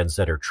tight ends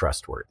that are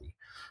trustworthy.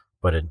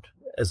 But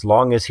as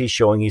long as he's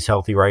showing he's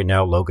healthy right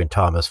now, Logan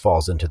Thomas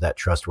falls into that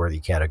trustworthy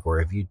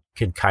category if you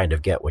can kind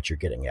of get what you're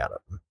getting out of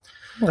him.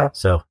 Okay.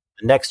 So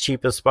the next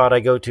cheapest spot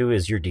I go to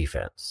is your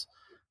defense.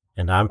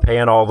 And I'm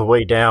paying all the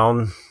way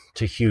down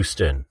to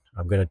Houston.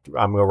 I'm gonna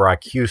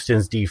rock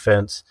Houston's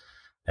defense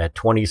at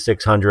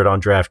 2,600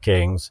 on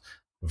DraftKings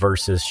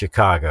versus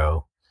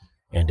Chicago.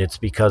 And it's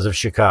because of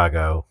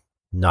Chicago,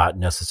 not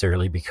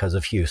necessarily because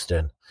of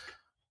Houston.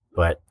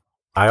 But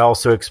I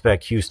also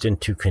expect Houston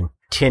to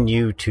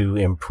continue to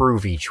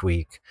improve each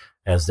week,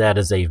 as that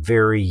is a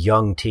very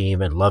young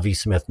team, and Lovie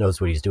Smith knows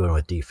what he's doing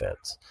with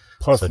defense.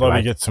 Plus,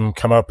 Lovie gets some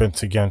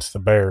comeuppance against the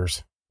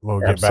Bears. We'll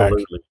get back.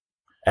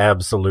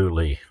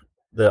 Absolutely.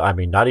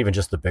 Not even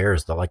just the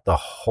Bears, the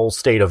whole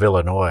state of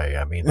Illinois.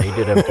 I mean, they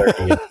did him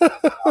dirty in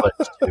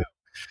college too.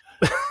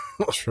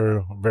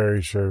 True,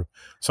 very true.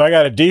 So I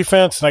got a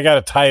defense and I got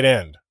a tight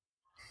end.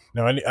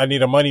 Now I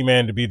need a money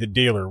man to be the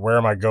dealer. Where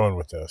am I going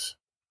with this?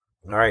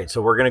 All right,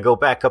 so we're going to go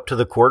back up to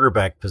the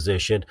quarterback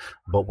position,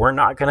 but we're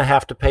not going to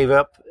have to pay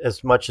up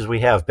as much as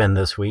we have been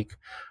this week.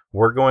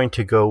 We're going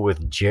to go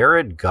with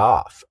Jared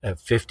Goff at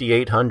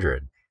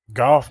 5,800.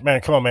 Goff,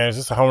 man, come on, man. Is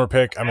this a homer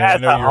pick? I mean, I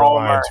know you're a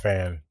Lions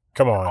fan.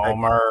 Come on.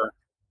 Homer.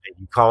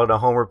 You call it a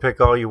homer pick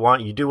all you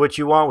want. You do what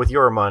you want with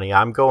your money.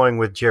 I'm going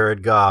with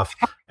Jared Goff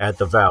at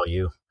the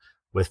value.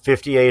 With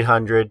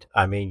 5,800,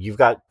 I mean, you've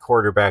got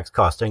quarterbacks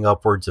costing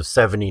upwards of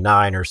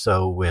 79 or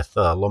so with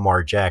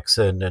Lamar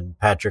Jackson and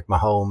Patrick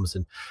Mahomes.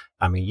 And,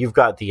 I mean, you've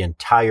got the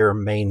entire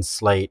main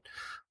slate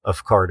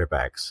of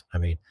quarterbacks. I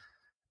mean,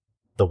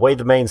 the way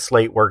the main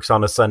slate works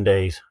on a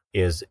Sunday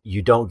is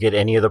you don't get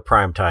any of the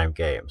primetime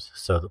games.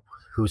 So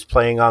who's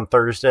playing on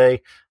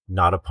Thursday?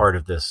 Not a part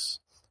of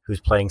this.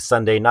 Who's playing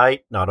Sunday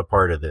night? Not a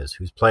part of this.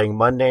 Who's playing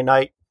Monday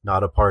night?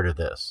 Not a part of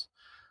this.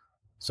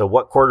 So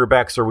what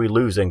quarterbacks are we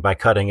losing by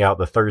cutting out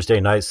the Thursday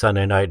night,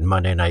 Sunday night, and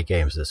Monday night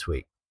games this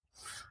week?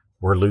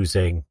 We're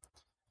losing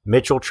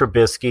Mitchell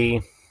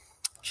Trubisky,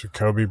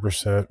 Jacoby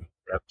Brissett,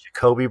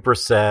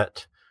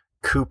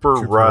 Cooper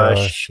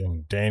Rush,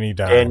 and Danny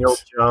Dimes. Daniel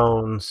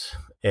Jones,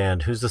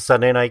 and who's the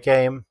Sunday night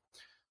game?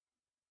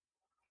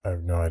 I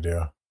have no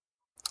idea.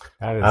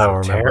 That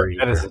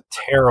is a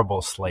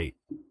terrible slate.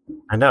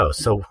 I know.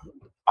 So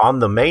on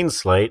the main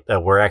slate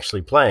that we're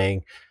actually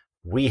playing,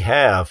 we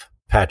have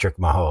Patrick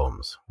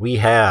Mahomes. We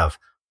have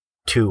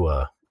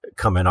Tua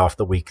coming off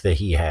the week that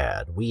he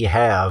had. We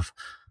have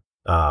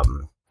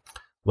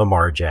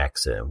Lamar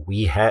Jackson.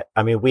 We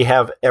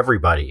have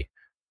everybody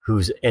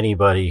who's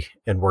anybody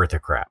and worth a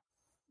crap.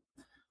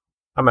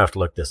 I'm going to have to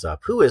look this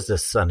up. Who is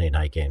this Sunday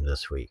night game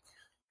this week?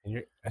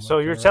 So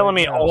you're telling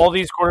me all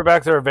these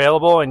quarterbacks are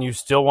available and you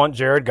still want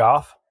Jared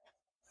Goff?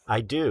 I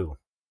do.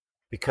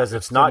 Because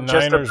it's not the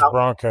just Niners about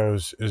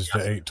Broncos is the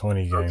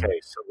 8:20 game. Okay,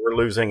 so we're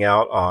losing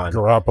out on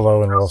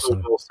Garoppolo and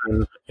Russell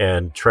Wilson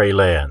and Trey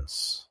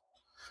Lance.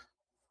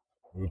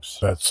 Oops,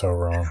 that's so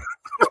wrong.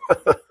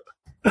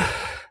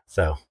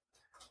 So,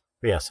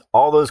 yes,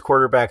 all those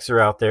quarterbacks are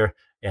out there,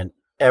 and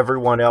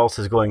everyone else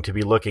is going to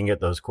be looking at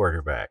those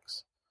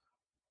quarterbacks.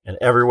 And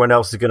everyone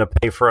else is going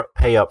to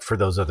pay up for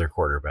those other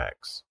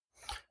quarterbacks.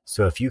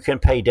 So if you can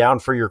pay down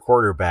for your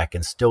quarterback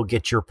and still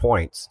get your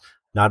points,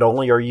 not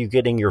only are you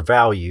getting your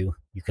value,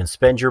 you can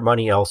spend your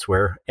money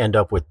elsewhere, end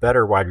up with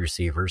better wide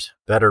receivers,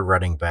 better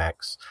running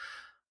backs,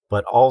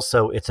 but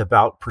also it's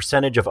about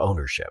percentage of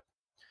ownership.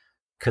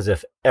 Because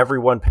if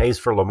everyone pays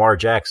for Lamar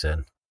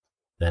Jackson,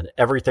 then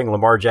everything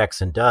Lamar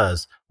Jackson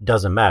does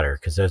doesn't matter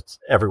because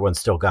everyone's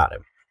still got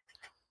him.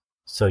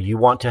 So you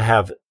want to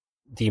have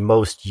the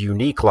most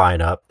unique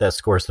lineup that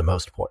scores the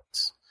most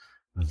points.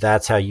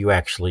 That's how you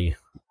actually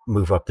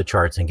move up the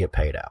charts and get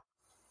paid out.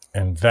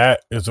 And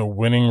that is a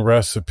winning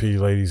recipe,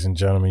 ladies and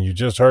gentlemen. You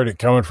just heard it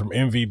coming from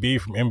MVB,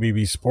 from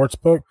MVB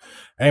Sportsbook.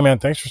 Hey, man,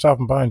 thanks for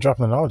stopping by and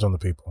dropping the knowledge on the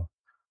people.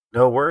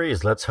 No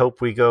worries. Let's hope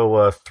we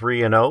go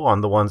 3-0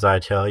 on the ones I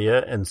tell you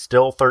and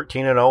still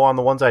 13-0 on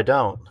the ones I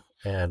don't.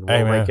 And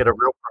we'll make it a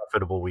real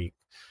profitable week.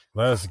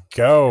 Let's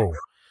go.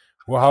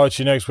 We'll holler at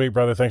you next week,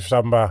 brother. Thanks for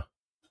stopping by.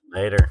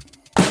 Later.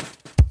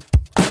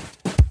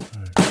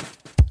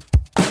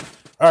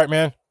 All right,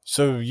 man.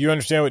 So you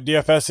understand what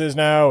DFS is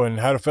now and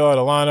how to fill out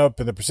a lineup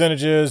and the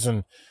percentages,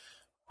 and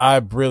my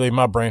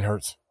brain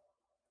hurts.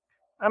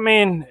 I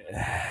mean,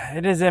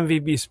 it is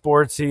MVB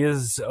Sports. He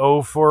is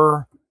 0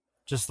 for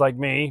just like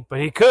me, but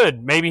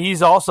maybe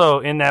he's also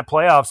in that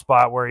playoff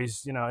spot where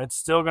he's, it's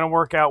still going to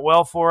work out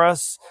well for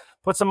us.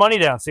 Put some money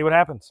down, see what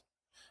happens.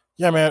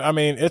 Yeah, man. I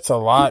mean, it's a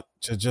lot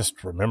to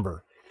just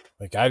remember.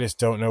 Like, I just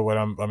don't know what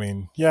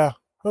yeah.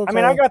 Okay. I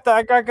mean, I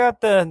got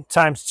the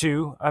times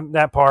 2,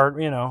 that part,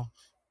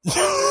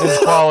 his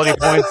quality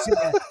points.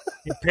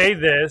 He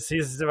paid this.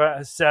 He's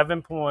about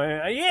 7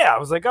 point. Yeah, I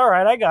was like, all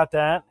right, I got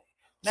that.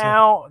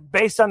 Now,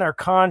 based on their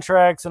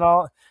contracts and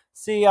all,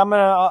 see,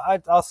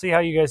 I'll see how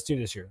you guys do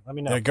this year. Let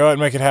me know. Yeah, go ahead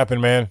and make it happen,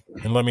 man,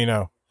 and let me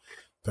know.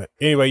 But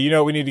anyway,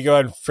 what we need to go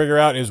ahead and figure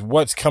out is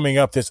what's coming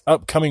up this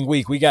upcoming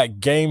week. We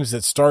got games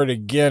that start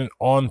again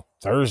on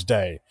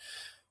Thursday.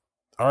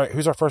 All right,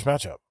 who's our first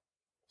matchup?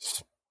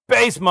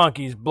 Space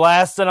Monkeys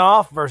blasting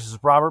off versus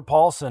Robert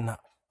Paulson.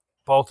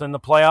 Both in the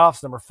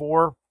playoffs, number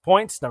 4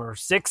 points, number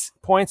 6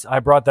 points. I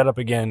brought that up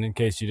again in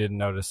case you didn't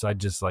notice. I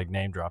just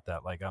name dropped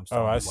that like I'm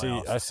still I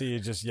see you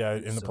just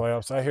in the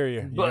playoffs. I hear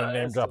you. You're gonna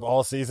name drop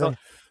all season.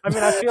 I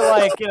mean, I feel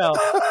like,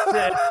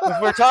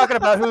 if we're talking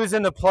about who's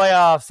in the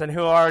playoffs and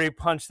who already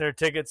punched their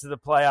tickets to the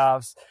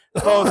playoffs,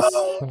 folks,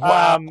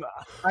 wow.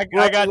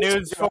 I got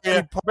news for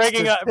you.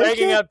 Breaking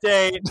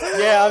update.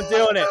 Yeah, I'm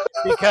doing it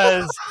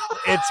because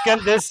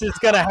this is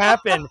gonna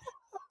happen.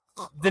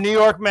 The New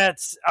York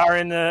Mets are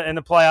in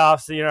the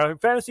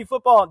playoffs. Fantasy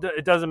football,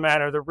 it doesn't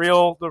matter.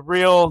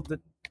 The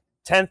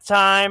 10th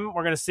time,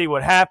 we're going to see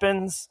what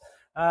happens.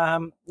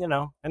 In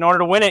order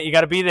to win it, you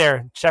got to be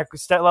there. Check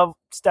step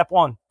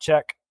 1.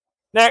 Check.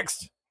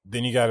 Next.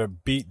 Then you got to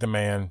beat the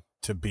man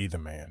to be the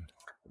man.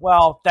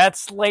 Well,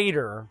 that's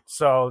later.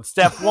 So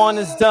step 1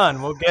 is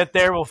done. We'll get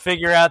there. We'll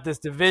figure out this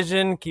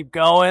division. Keep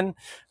going.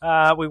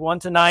 We won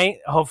tonight.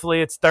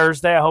 Hopefully it's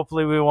Thursday.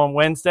 Hopefully we won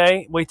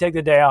Wednesday. We take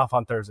the day off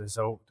on Thursday.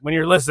 So when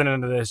you're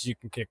listening to this, you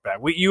can kick back.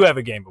 You have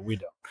a game, but we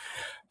don't.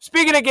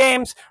 Speaking of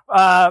games,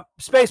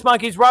 Space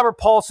Monkeys, Robert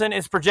Paulson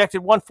is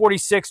projected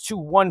 146 to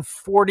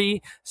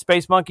 140.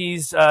 Space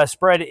Monkeys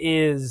spread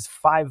is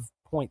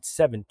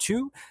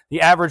 5.72.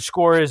 The average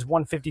score is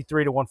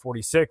 153 to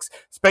 146.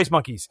 Space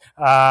Monkeys.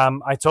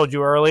 I told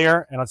you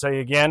earlier, and I'll tell you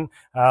again,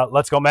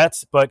 let's go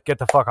Mets, but get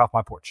the fuck off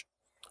my porch.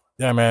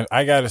 Yeah, man,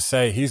 I got to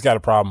say, he's got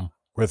a problem.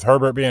 With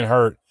Herbert being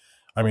hurt,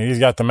 I mean, he's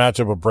got the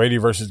matchup of Brady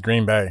versus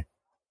Green Bay.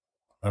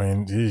 I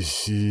mean,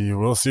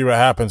 we'll see what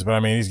happens, but I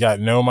mean, he's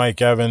got no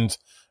Mike Evans,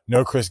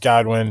 no Chris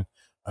Godwin.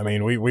 I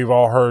mean, we've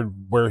all heard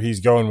where he's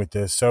going with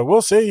this, so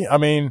we'll see. I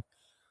mean,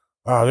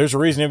 there's a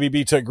reason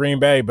MVP took Green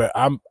Bay, but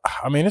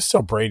it's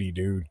still Brady,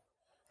 dude.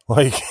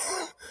 Like,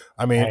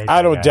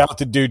 I don't doubt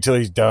the dude till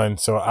he's done.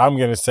 So I'm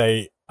gonna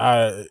say,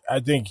 I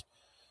think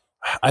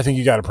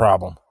you got a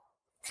problem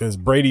because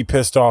Brady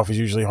pissed off is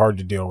usually hard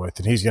to deal with,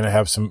 and he's gonna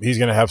have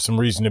some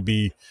reason to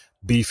be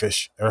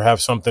beefish or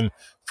have something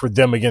for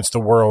them against the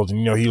world,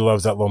 and he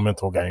loves that little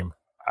mental game.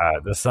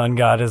 The sun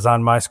god is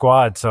on my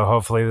squad, so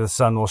hopefully the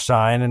sun will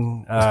shine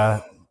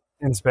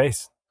in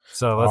space.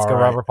 So let's go,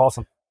 Robert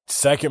Paulson.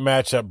 Second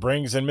matchup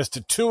brings in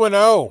Mr.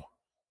 2-0.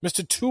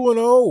 Mr.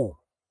 2-0.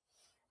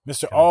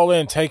 Mr.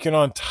 All-In taking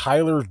on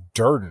Tyler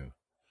Durden.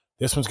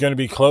 This one's going to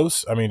be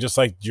close. I mean, just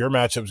like your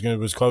matchup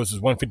was close.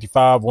 It's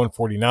 155,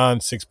 149,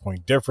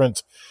 6-point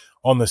difference.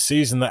 On the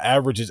season, the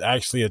average is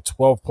actually a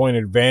 12-point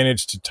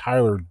advantage to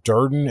Tyler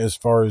Durden as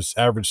far as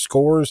average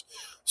scores.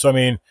 So, I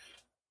mean,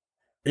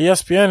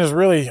 ESPN is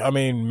really,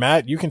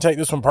 Matt, you can take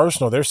this one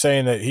personal. They're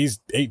saying that he's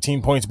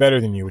 18 points better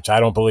than you, which I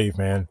don't believe,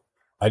 man.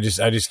 I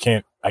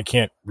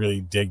can't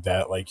really dig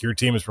that. Like, your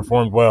team has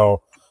performed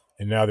well,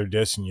 and now they're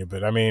dissing you.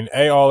 But,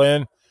 All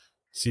In,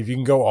 see if you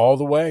can go all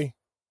the way.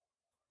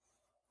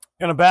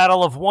 In a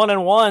battle of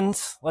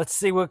 1-1s, let's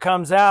see what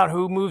comes out.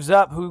 Who moves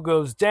up, who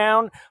goes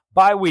down.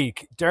 Bye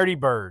week, Dirty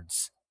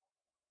Birds.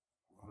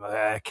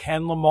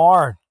 Can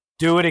Lamar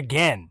do it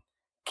again?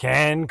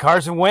 Can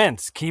Carson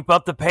Wentz keep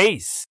up the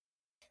pace?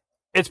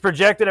 It's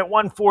projected at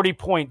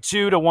 140.2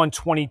 to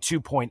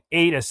 122.8,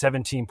 a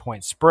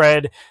 17-point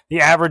spread.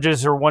 The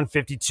averages are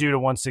 152 to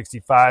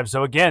 165.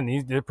 So,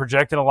 again, they're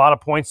projecting a lot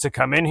of points to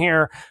come in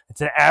here.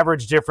 It's an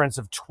average difference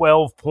of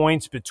 12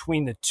 points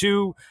between the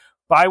two.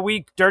 Bye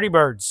week, Dirty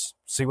Birds.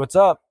 See what's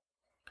up.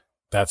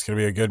 That's going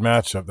to be a good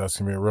matchup. That's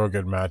going to be a real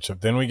good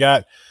matchup. Then we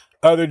got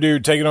other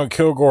dude taking on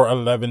Kilgore,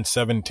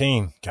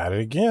 11-17. Got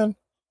it again.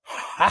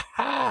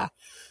 Got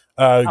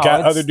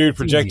other dude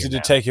projected to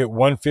take it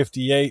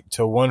 158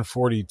 to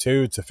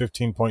 142. It's a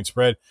 15-point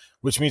spread,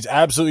 which means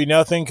absolutely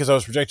nothing because I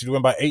was projected to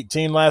win by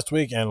 18 last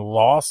week and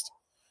lost.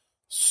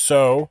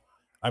 So,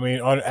 I mean,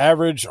 on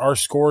average, our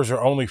scores are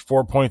only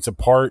 4 points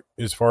apart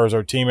as far as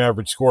our team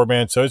average score,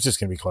 man. So it's just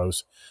going to be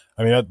close.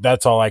 I mean,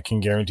 that's all I can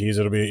guarantee is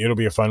it'll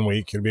be a fun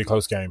week. It'll be a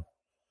close game.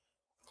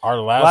 Our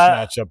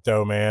last matchup,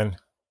 though, man.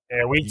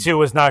 Yeah, week 2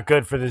 was not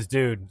good for this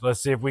dude.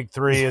 Let's see if week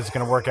 3 is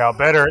going to work out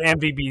better.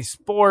 MVB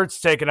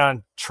Sports taking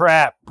on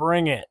Trap.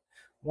 Bring it.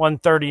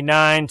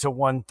 139 to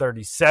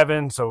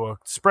 137. So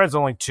spread's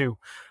only 2.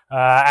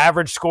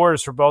 Average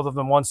scores for both of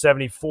them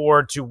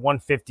 174 to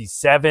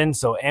 157.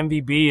 So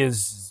MVB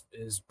is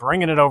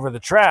bringing it over the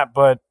Trap,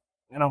 but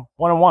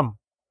 1-1.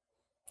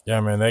 Yeah,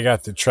 man, they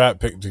got the Trap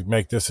pick to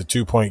make this a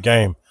 2-point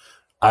game.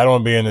 I don't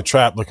want to be in the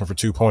Trap looking for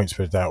 2 points,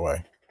 put it that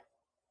way.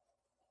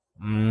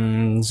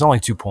 It's only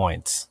 2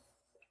 points.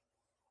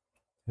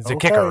 It's a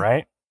kicker,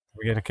 right?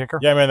 We get a kicker?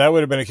 Yeah, man, that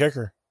would have been a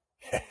kicker.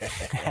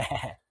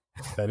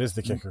 That is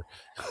the kicker.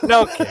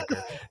 No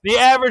kicker. The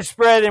average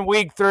spread in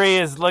week 3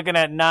 is looking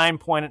at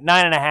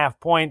 9.5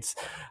 points.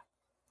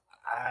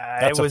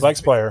 That's a flex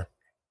player.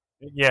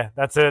 Yeah,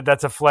 that's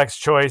a flex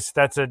choice.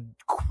 That's a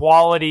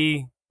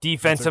quality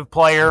defensive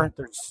player.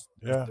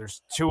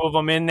 There's 2 of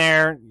them in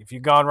there. If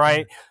you've gone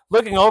right,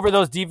 looking over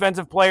those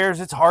defensive players,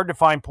 it's hard to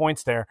find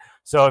points there.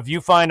 So if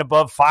you find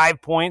above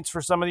 5 points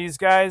for some of these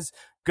guys,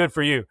 good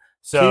for you.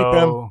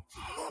 So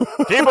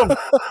keep them.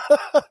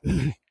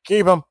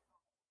 Keep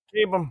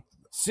them.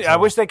 See, I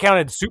wish they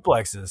counted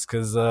suplexes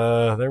because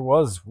there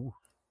was. Ooh.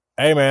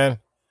 Hey, man,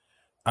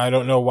 I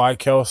don't know why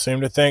Kel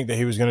seemed to think that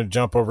he was going to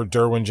jump over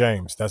Derwin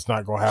James. That's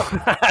not going to happen.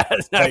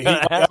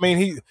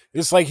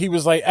 It's like he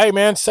was like, "Hey,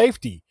 man,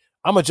 safety.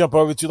 I'm going to jump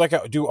over to like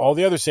I do all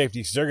the other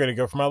safeties because they're going to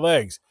go for my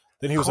legs."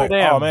 Then he was like,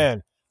 "Oh,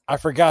 man, I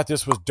forgot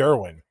this was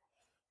Derwin."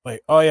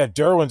 Like, oh, yeah,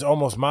 Derwin's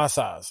almost my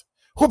size.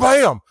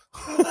 Wha-bam!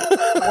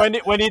 When do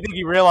you think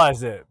he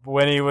realized it?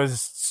 When he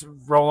was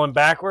rolling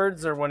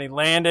backwards or when he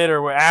landed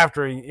or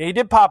after? He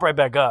did pop right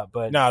back up.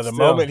 But the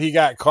moment he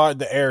got caught in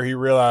the air, he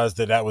realized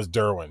that was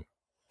Derwin.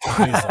 He's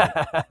like,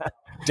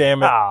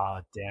 damn it. Oh,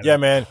 damn it. Yeah,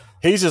 man.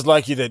 He's just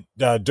lucky that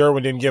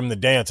Derwin didn't give him the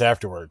dance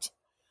afterwards.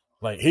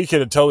 Like, he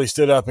could have totally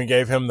stood up and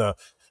gave him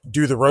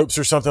do the ropes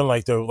or something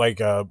like the what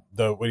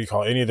do you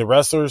call it? Any of the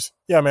wrestlers?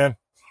 Yeah, man.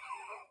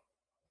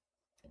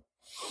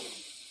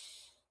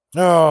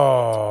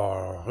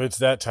 Oh, it's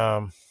that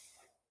time.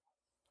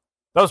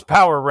 Those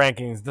power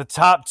rankings, the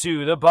top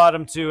 2, the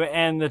bottom 2,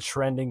 and the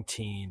trending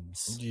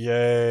teams.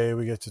 Yay,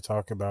 we get to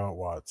talk about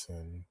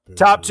Watson.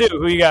 Top 2,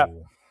 who you got?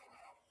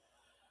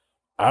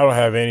 I don't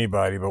have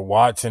anybody, but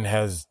Watson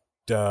has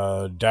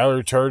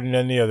Tyler Turden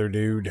and the other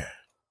dude.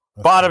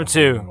 Bottom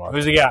 2,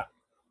 who's he got?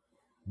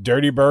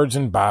 Dirty Birds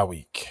and bye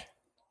week.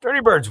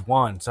 Dirty Birds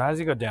won, so how does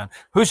he go down?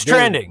 Who's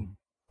trending?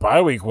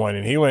 Bye week 1,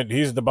 and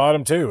he's at the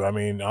bottom 2. I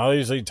mean,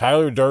 obviously,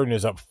 Tyler Durden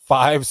is up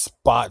 5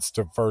 spots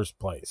to first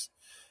place.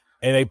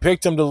 And they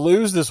picked him to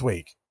lose this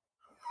week.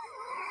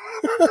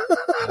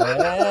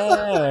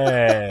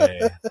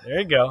 Hey, there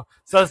you go.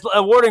 So it's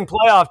awarding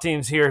playoff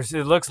teams here, it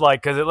looks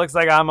like, because it looks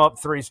like I'm up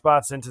 3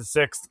 spots into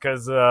 6th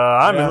because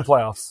I'm in the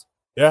playoffs.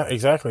 Yeah,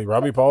 exactly.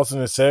 Robbie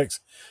Paulson is 6th.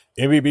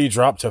 MVB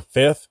dropped to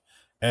 5th.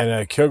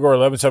 And Kilgore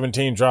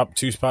 11-17 dropped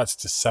 2 spots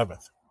to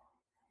 7th.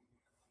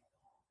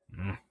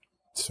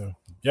 So,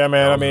 yeah,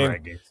 man,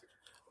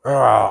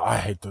 I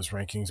hate those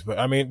rankings. But,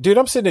 I mean, dude,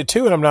 I'm sitting at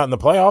 2 and I'm not in the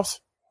playoffs.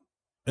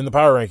 In the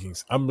power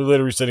rankings. I'm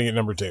literally sitting at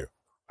number 2.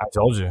 I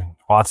told you.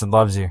 Watson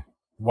loves you.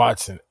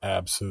 Watson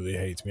absolutely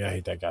hates me. I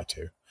hate that guy,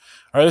 too.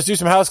 All right, let's do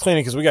some house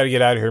cleaning because we got to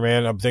get out of here,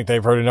 man. I think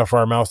they've heard enough for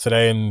our mouths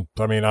today. And,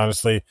 I mean,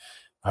 honestly,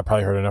 I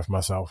probably heard enough of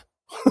myself.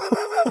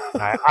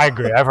 I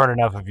agree. I've heard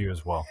enough of you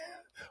as well.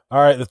 All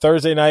right, the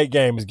Thursday night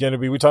game is going to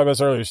be, we talked about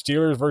this earlier,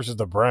 Steelers versus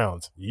the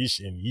Browns. Yeesh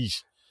and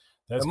yeesh.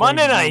 That's the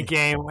Monday night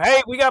game.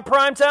 Hey, we got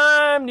prime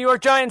time. New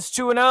York Giants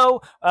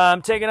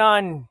 2-0. Taking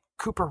on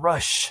Cooper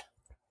Rush.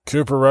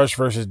 Cooper Rush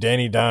versus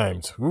Danny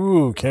Dimes.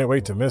 Ooh, can't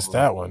wait to miss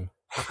that one.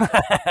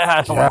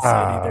 I don't want to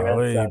say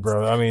anything.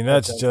 Bro. I mean,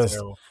 that's just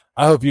terrible.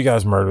 I hope you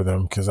guys murder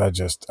them because I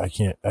just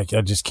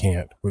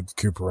can't with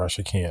Cooper Rush.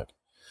 I can't.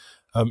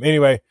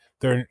 Anyway,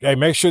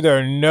 make sure there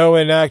are no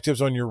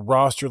inactives on your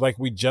roster. Like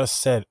we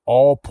just said,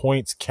 all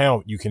points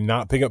count. You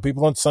cannot pick up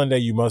people on Sunday.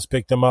 You must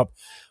pick them up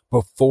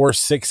before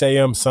 6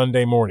 a.m.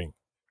 Sunday morning.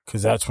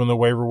 because that's when the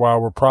waiver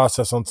wire will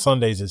process on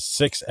Sundays is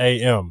 6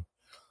 a.m.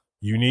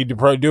 You need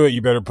to do it.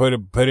 You better put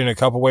in a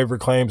couple waiver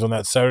claims on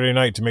that Saturday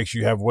night to make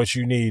sure you have what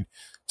you need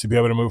to be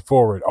able to move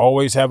forward.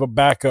 Always have a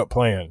backup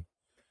plan.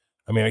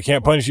 I mean, I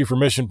can't punish you for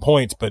missing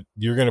points, but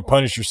you're going to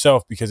punish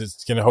yourself because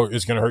it's going to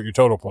hurt your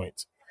total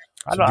points.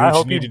 So do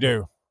what you need to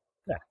do.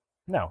 Yeah.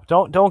 No,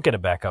 don't get a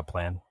backup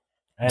plan,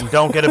 and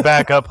don't get a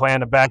backup plan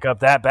to back up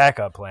that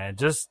backup plan.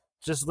 Just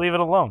leave it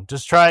alone.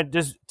 Just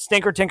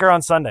stinker tinker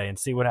on Sunday and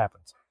see what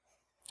happens.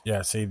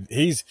 Yeah. See,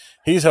 he's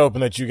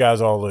hoping that you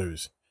guys all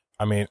lose.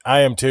 I mean,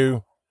 I am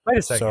too. Wait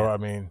a second. So I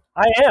mean,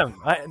 I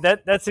am.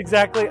 That's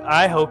exactly.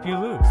 I hope you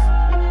lose.